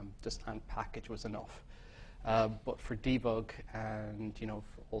 Just and package was enough. But for debug and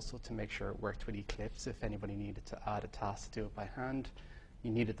also to make sure it worked with Eclipse, if anybody needed to add a task to do it by hand,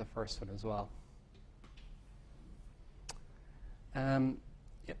 you needed the first one as well.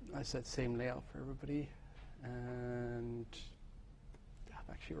 Yep, I said same layout for everybody, and I've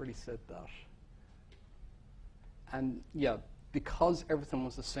actually already said that. And yeah, because everything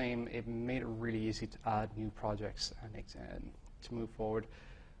was the same, it made it really easy to add new projects and to move forward.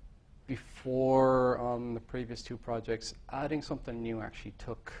 Before, on the previous two projects, adding something new actually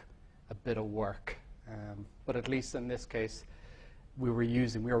took a bit of work. But at least in this case, we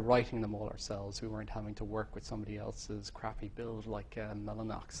were writing them all ourselves. We weren't having to work with somebody else's crappy build like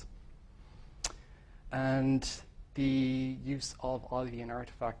Mellanox. And the use of Ivy and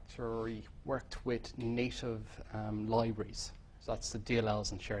Artifactory worked with native libraries. So that's the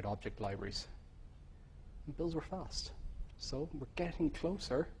DLLs and shared object libraries. And builds were fast. So we're getting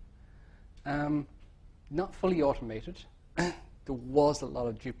closer. Not fully automated. There was a lot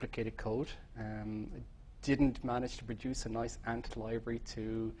of duplicated code. Didn't manage to produce a nice Ant library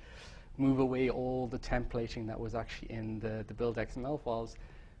to move away all the templating that was actually in the build XML files.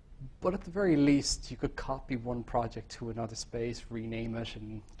 But at the very least, you could copy one project to another space, rename it,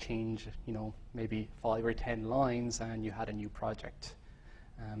 and change, maybe 5 or 10 lines, and you had a new project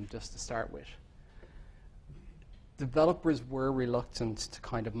just to start with. Developers were reluctant to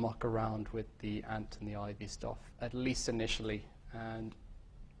kind of muck around with the Ant and the Ivy stuff, at least initially. And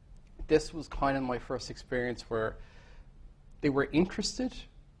this was kind of my first experience where they were interested,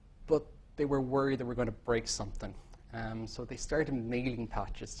 but they were worried they were going to break something. So they started mailing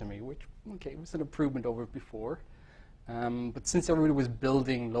patches to me, which, okay, was an improvement over before. But since everybody was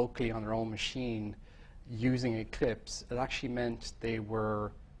building locally on their own machine using Eclipse, it actually meant they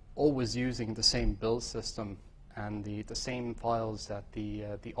were always using the same build system and the same files that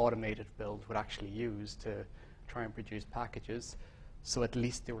the automated build would actually use to try and produce packages. So at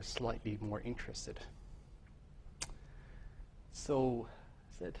least they were slightly more interested. So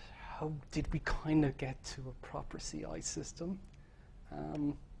I said, how did we kind of get to a proper CI system?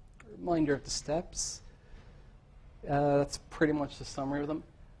 Reminder of the steps. That's pretty much the summary of them.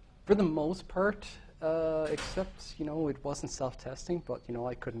 For the most part, except, it wasn't self-testing, but,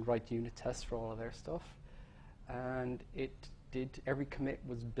 I couldn't write unit tests for all of their stuff. And every commit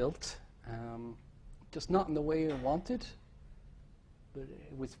was built, just not in the way I wanted, but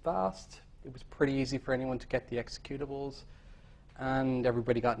it was fast. It was pretty easy for anyone to get the executables, and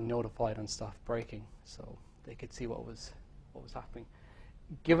everybody got notified on stuff breaking, so they could see what was happening.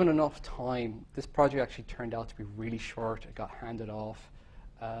 Given enough time, this project actually turned out to be really short. It got handed off,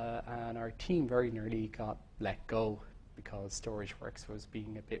 and our team very nearly got let go because StorageWorks was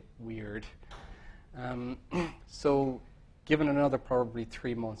being a bit weird. So given another probably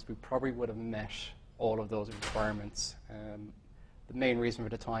 3 months, we probably would have met all of those requirements. The main reason for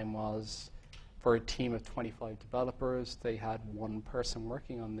the time was for a team of 25 developers, they had one person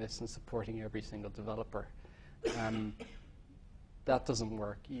working on this and supporting every single developer. That doesn't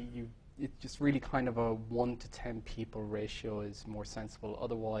work. It's just really kind of a 1 to 10 people ratio is more sensible.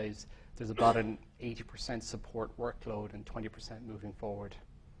 Otherwise, there's about an 80% support workload and 20% moving forward.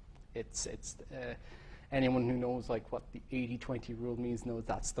 Anyone who knows what the 80-20 rule means knows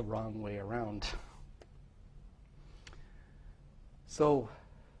that's the wrong way around. So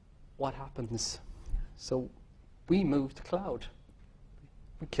what happens? So we moved to cloud.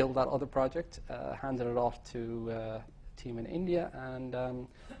 We killed that other project, handed it off to a team in India, and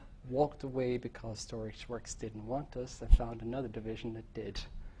walked away because StorageWorks didn't want us and found another division that did.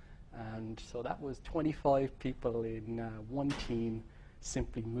 And so that was 25 people in one team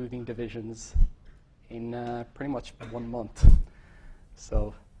simply moving divisions in pretty much 1 month.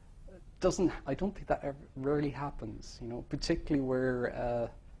 So I don't think that rarely happens, particularly where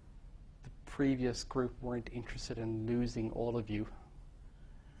the previous group weren't interested in losing all of you.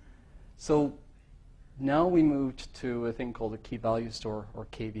 So now we moved to a thing called a key value store, or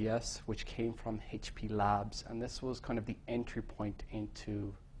KVS, which came from HP Labs, and this was kind of the entry point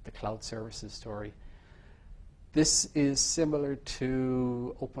into the cloud services story. This is similar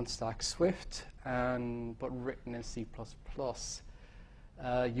to OpenStack Swift, but written in C++.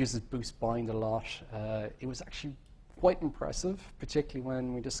 Uses boost bind a lot. It was actually quite impressive, particularly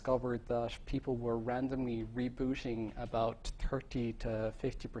when we discovered that people were randomly rebooting about 30 to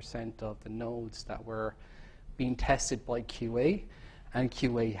 50% of the nodes that were being tested by QA, and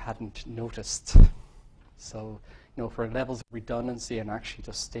QA hadn't noticed. So, for levels of redundancy and actually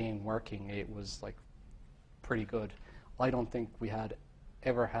just staying working, it was pretty good. I don't think we had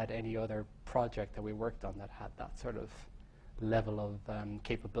ever had any other project that we worked on that had that sort of level of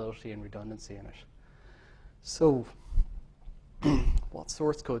capability and redundancy in it. So what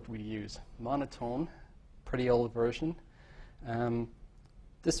source code do we use? Monotone, pretty old version.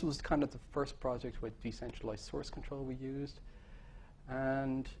 This was kind of the first project with decentralized source control we used.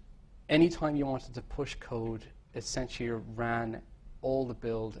 And anytime you wanted to push code, essentially it ran all the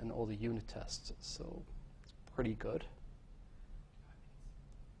build and all the unit tests. So it's pretty good.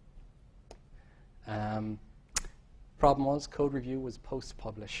 Problem was, code review was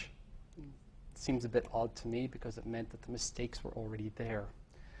post-publish. Seems a bit odd to me because it meant that the mistakes were already there.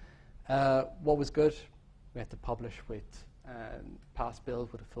 What was good? We had to publish with pass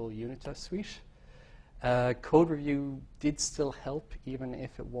build with a full unit test suite. Code review did still help, even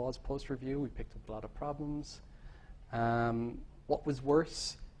if it was post-review. We picked up a lot of problems. What was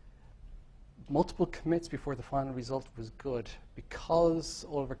worse? Multiple commits before the final result was good. Because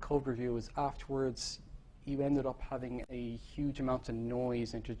all of our code review was afterwards, you ended up having a huge amount of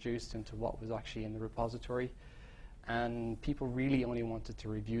noise introduced into what was actually in the repository. And people really only wanted to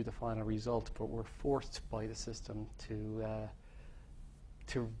review the final result, but were forced by the system to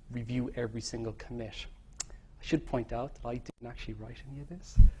review every single commit. I should point out that I didn't actually write any of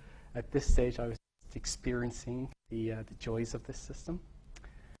this. At this stage, I was experiencing the joys of this system.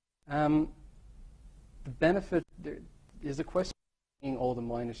 The benefit, there is a question of all the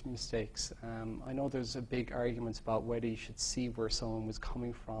minor mistakes. I know there's a big argument about whether you should see where someone was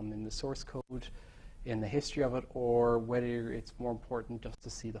coming from in the source code, in the history of it, or whether it's more important just to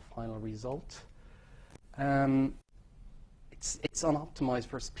see the final result. It's unoptimized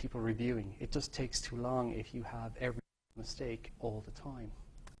versus people reviewing. It just takes too long if you have every mistake all the time.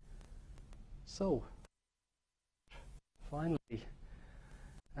 So, finally,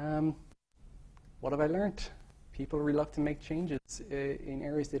 what have I learned? People are reluctant to make changes in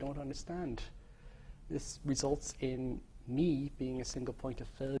areas they don't understand. This results in me being a single point of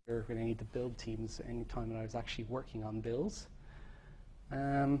failure when I need to build teams anytime that I was actually working on builds.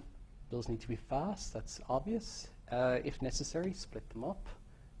 Builds need to be fast, that's obvious. If necessary, split them up,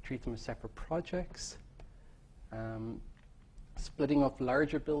 treat them as separate projects. Splitting up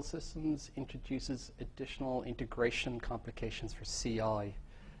larger build systems introduces additional integration complications for CI.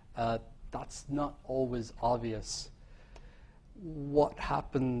 That's not always obvious. What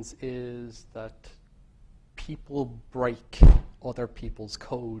happens is that people break other people's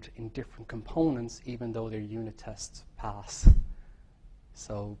code in different components even though their unit tests pass.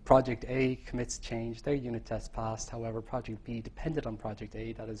 So project A commits change, their unit test passed. However, project B depended on project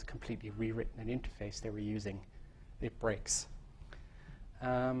A that has completely rewritten an interface they were using. It breaks.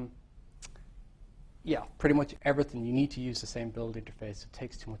 Yeah, pretty much everything. You need to use the same build interface. It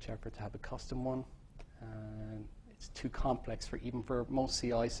takes too much effort to have a custom one. It's too complex even for most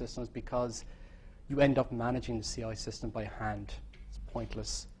CI systems because you end up managing the CI system by hand. It's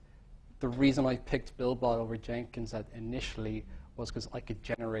pointless. The reason I picked BuildBot over Jenkins initially was because I could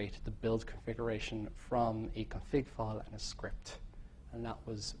generate the build configuration from a config file and a script. And that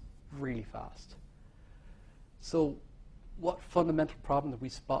was really fast. So what fundamental problem did we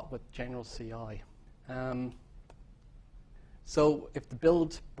spot with general CI? So if the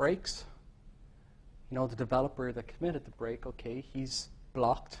build breaks, the developer that committed the break, okay, he's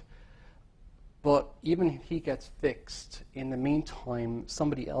blocked. But even if he gets fixed, in the meantime,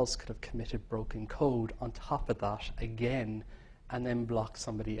 somebody else could have committed broken code on top of that again and then block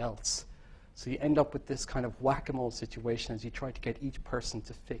somebody else. So you end up with this kind of whack-a-mole situation as you try to get each person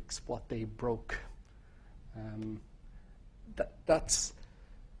to fix what they broke.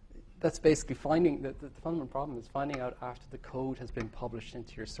 That's basically finding, the fundamental problem is finding out after the code has been published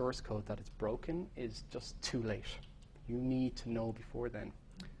into your source code that it's broken is just too late. You need to know before then.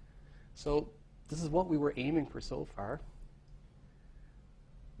 So this is what we were aiming for so far.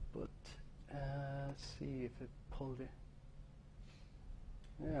 But let's see if it pulled it.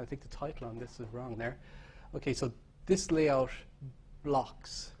 Yeah, I think the title on this is wrong there. Okay, so this layout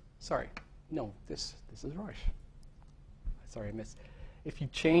blocks. Sorry, no, this is right. Sorry, I missed. If you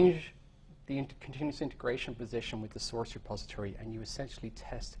change the continuous integration position with the source repository and you essentially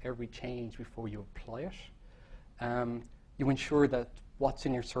test every change before you apply it, you ensure that what's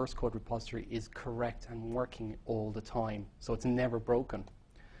in your source code repository is correct and working all the time, so it's never broken.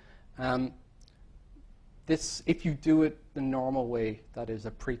 If you do it the normal way, that is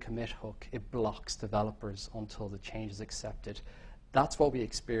a pre-commit hook, it blocks developers until the change is accepted. That's what we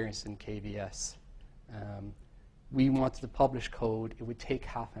experienced in KVS. We wanted to publish code. It would take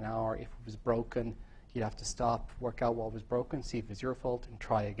half an hour. If it was broken, you'd have to stop, work out what was broken, see if it's your fault, and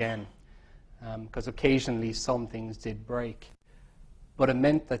try again. Because occasionally some things did break. But it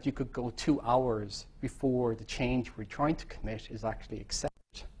meant that you could go 2 hours before the change we're trying to commit is actually accepted.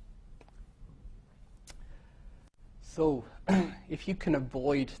 So if you can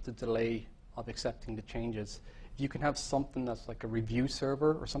avoid the delay of accepting the changes, if you can have something that's like a review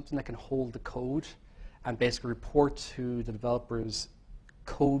server or something that can hold the code and basically report to the developers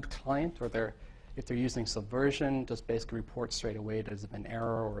code client, or if they're using Subversion, just basically report straight away there's been an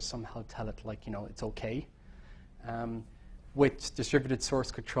error, or somehow tell it like, it's okay. With distributed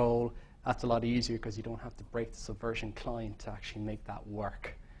source control, that's a lot easier because you don't have to break the Subversion client to actually make that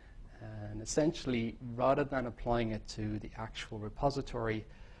work. And essentially, rather than applying it to the actual repository,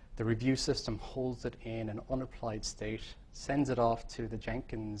 the review system holds it in an unapplied state, sends it off to the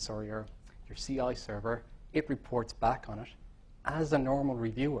Jenkins or your CI server. It reports back on it as a normal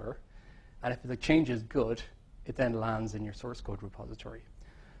reviewer, and if the change is good, it then lands in your source code repository.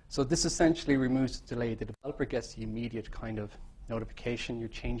 So this essentially removes the delay. The developer gets the immediate kind of notification, your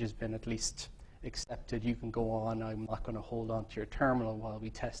change has been at least accepted, you can go on, I'm not going to hold on to your terminal while we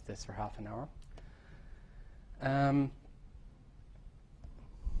test this for half an hour.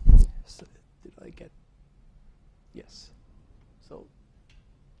 So did I get, yes. So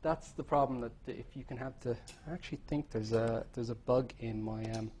that's the problem, that if you can have the, I actually think there's a bug in my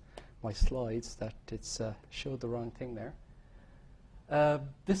my slides that it's showed the wrong thing there.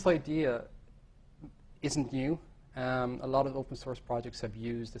 This idea isn't new. A lot of open source projects have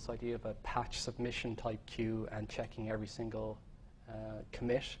used this idea of a patch submission type queue and checking every single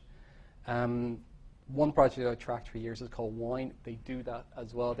commit. One project I tracked for years is called Wine. They do that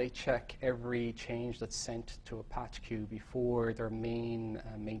as well. They check every change that's sent to a patch queue before their main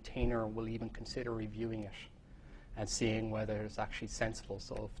maintainer will even consider reviewing it and seeing whether it's actually sensible.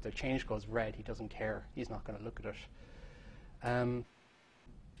 So if the change goes red, he doesn't care. He's not going to look at it.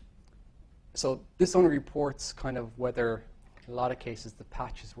 So this only reports kind of whether, in a lot of cases, the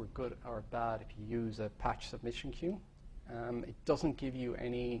patches were good or bad if you use a patch submission queue. It doesn't give you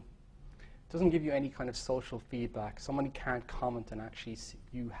any kind of social feedback. Somebody can't comment and actually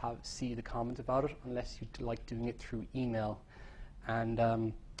see the comment about it unless you like doing it through email.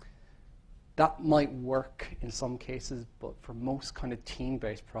 And that might work in some cases, but for most kind of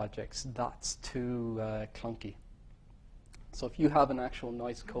team-based projects, that's too clunky. So if you have an actual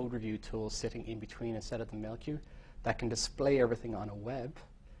nice code review tool sitting in between instead of the mail queue that can display everything on a web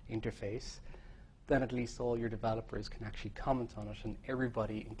interface, then at least all your developers can actually comment on it, and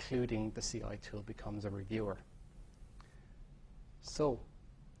everybody, including the CI tool, becomes a reviewer. So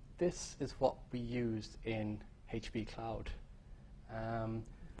this is what we used in HB Cloud.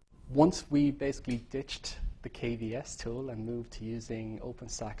 Once we basically ditched the KVS tool and moved to using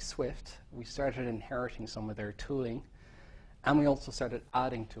OpenStack Swift, we started inheriting some of their tooling, and we also started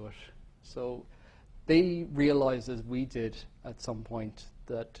adding to it. So they realized, as we did at some point,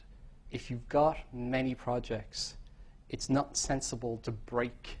 that if you've got many projects, it's not sensible to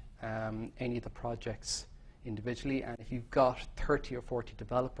break any of the projects individually. And if you've got 30 or 40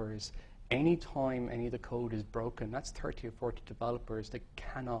 developers, anytime any of the code is broken, that's 30 or 40 developers that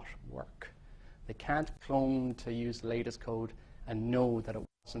cannot work. They can't clone to use the latest code and know that it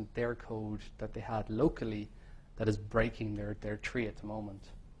wasn't their code that they had locally that is breaking their tree at the moment.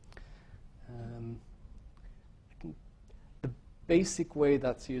 The basic way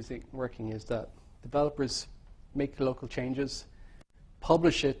that's working is that developers make local changes,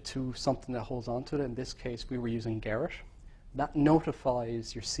 publish it to something that holds onto it. In this case, we were using Gerrit. That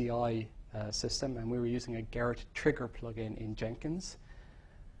notifies your CI system, and we were using a Gerrit trigger plugin in Jenkins.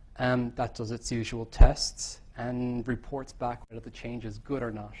 That does its usual tests and reports back whether the change is good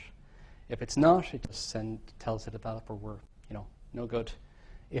or not. If it's not, it just tells the developer we're, no good.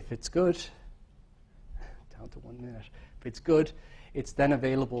 If it's good, down to 1 minute. If it's good, it's then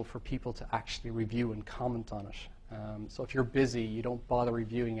available for people to actually review and comment on it. So if you're busy, you don't bother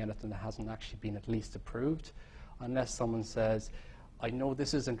reviewing anything that hasn't actually been at least approved, unless someone says, I know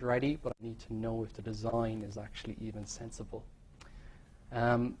this isn't ready, but I need to know if the design is actually even sensible.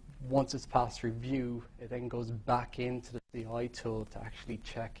 Once it's passed review, it then goes back into the CI tool to actually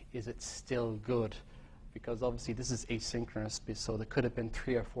check, is it still good? Because obviously this is asynchronous, so there could have been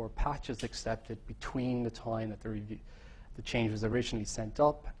 3 or 4 patches accepted between the time that the change was originally sent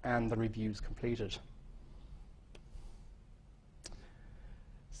up and the reviews completed.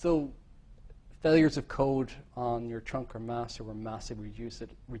 So failures of code on your trunk or master were massively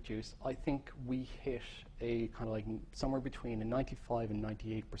reduced. I think we hit a kind of like somewhere between a 95 and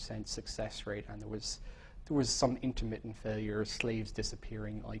 98% success rate, and there was some intermittent failures, slaves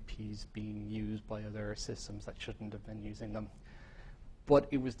disappearing, IPs being used by other systems that shouldn't have been using them. But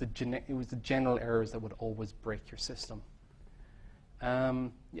it was the general errors that would always break your system.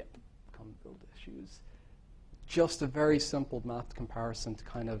 Common build issues. Just a very simple math comparison to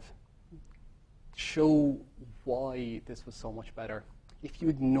kind of show why this was so much better. If you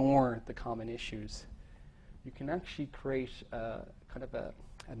ignore the common issues, you can actually create kind of a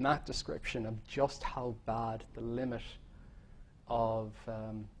math description of just how bad the limit of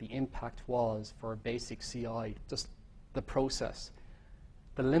the impact was for a basic CI, just the process.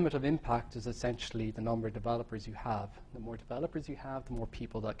 The limit of impact is essentially the number of developers you have. The more developers you have, the more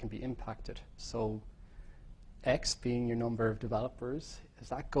people that can be impacted. So X being your number of developers, as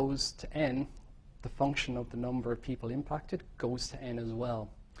that goes to N, the function of the number of people impacted goes to N as well.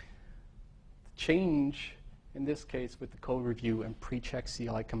 The change, in this case with the code review and pre-check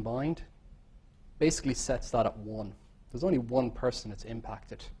CI combined, basically sets that at 1. There's only one person that's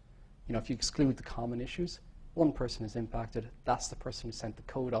impacted. You know, if you exclude the common issues, one person is impacted. That's the person who sent the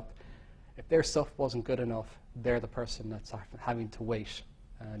code up. If their stuff wasn't good enough, they're the person that's having to wait,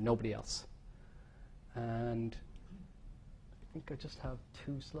 nobody else. And I think I just have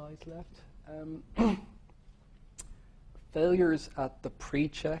 2 slides left. Failures at the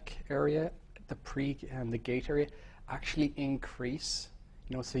pre-check area, the pre and the gate area, actually increase.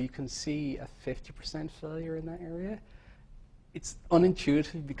 You know, so you can see a 50% failure in that area. It's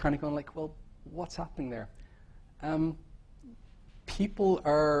unintuitive. You'd be kind of going like, well, what's happening there? People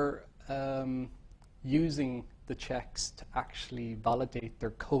are using the checks to actually validate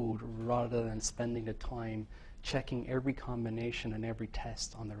their code rather than spending the time checking every combination and every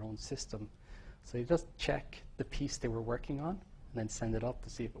test on their own system. So they just check the piece they were working on and then send it up to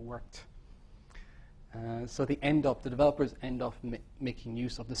see if it worked. So the developers end up making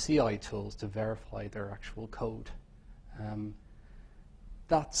use of the CI tools to verify their actual code.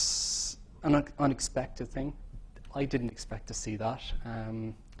 That's an unexpected thing. I didn't expect to see that.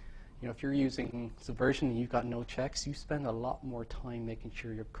 You know, if you're using Subversion and you've got no checks, you spend a lot more time making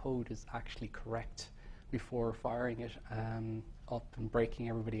sure your code is actually correct before firing it up and breaking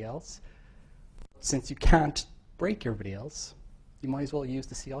everybody else. Since you can't break everybody else, you might as well use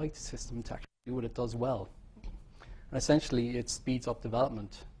the CI system to actually do what it does well. And essentially, it speeds up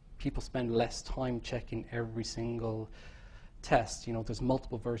development. People spend less time checking every single test. You know, there's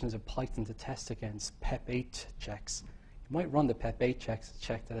multiple versions of Python to test against PEP 8 checks. You might run the PEP 8 checks to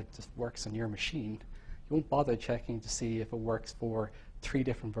check that it just works on your machine. You won't bother checking to see if it works for 3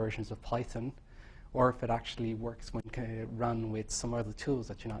 different versions of Python or if it actually works when run with some other tools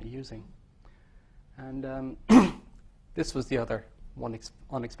that you're not using. And this was the other one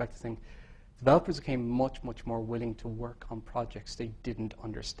unexpected thing. Developers became much, much more willing to work on projects they didn't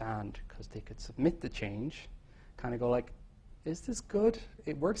understand because they could submit the change, kind of go like, is this good?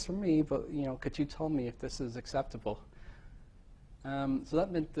 It works for me, but you know, could you tell me if this is acceptable? So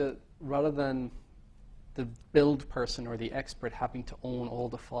that meant that rather than the build person or the expert having to own all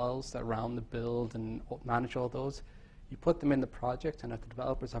the files that round the build and manage all those, you put them in the project, and if the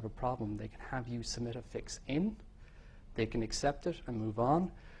developers have a problem, they can have you submit a fix in, they can accept it and move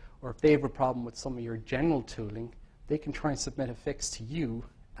on, or if they have a problem with some of your general tooling, they can try and submit a fix to you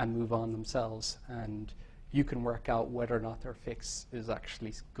and move on themselves, and you can work out whether or not their fix is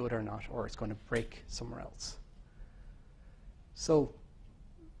actually good or not, or it's going to break somewhere else. So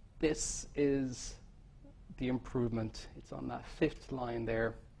this is the improvement. It's on that 5th line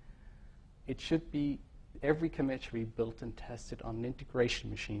there. It should be, every commit should be built and tested on an integration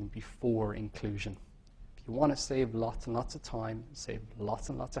machine before inclusion. If you want to save lots and lots of time, save lots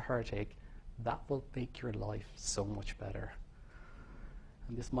and lots of heartache, that will make your life so much better.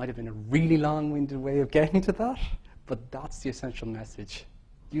 And this might have been a really long-winded way of getting to that, but that's the essential message.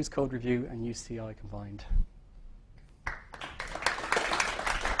 Use code review and use CI combined.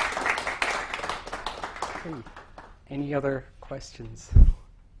 Okay. Any other questions?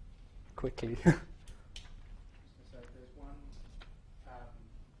 Quickly. So there's one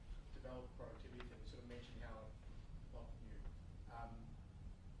developer productivity thing, sort of mentioning how, well,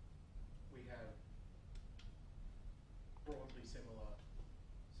 we have broadly similar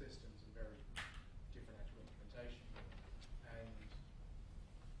systems and very different actual implementation. And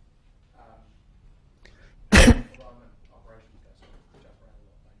environment operations go sort of jump around a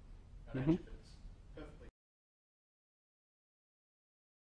lot. Like,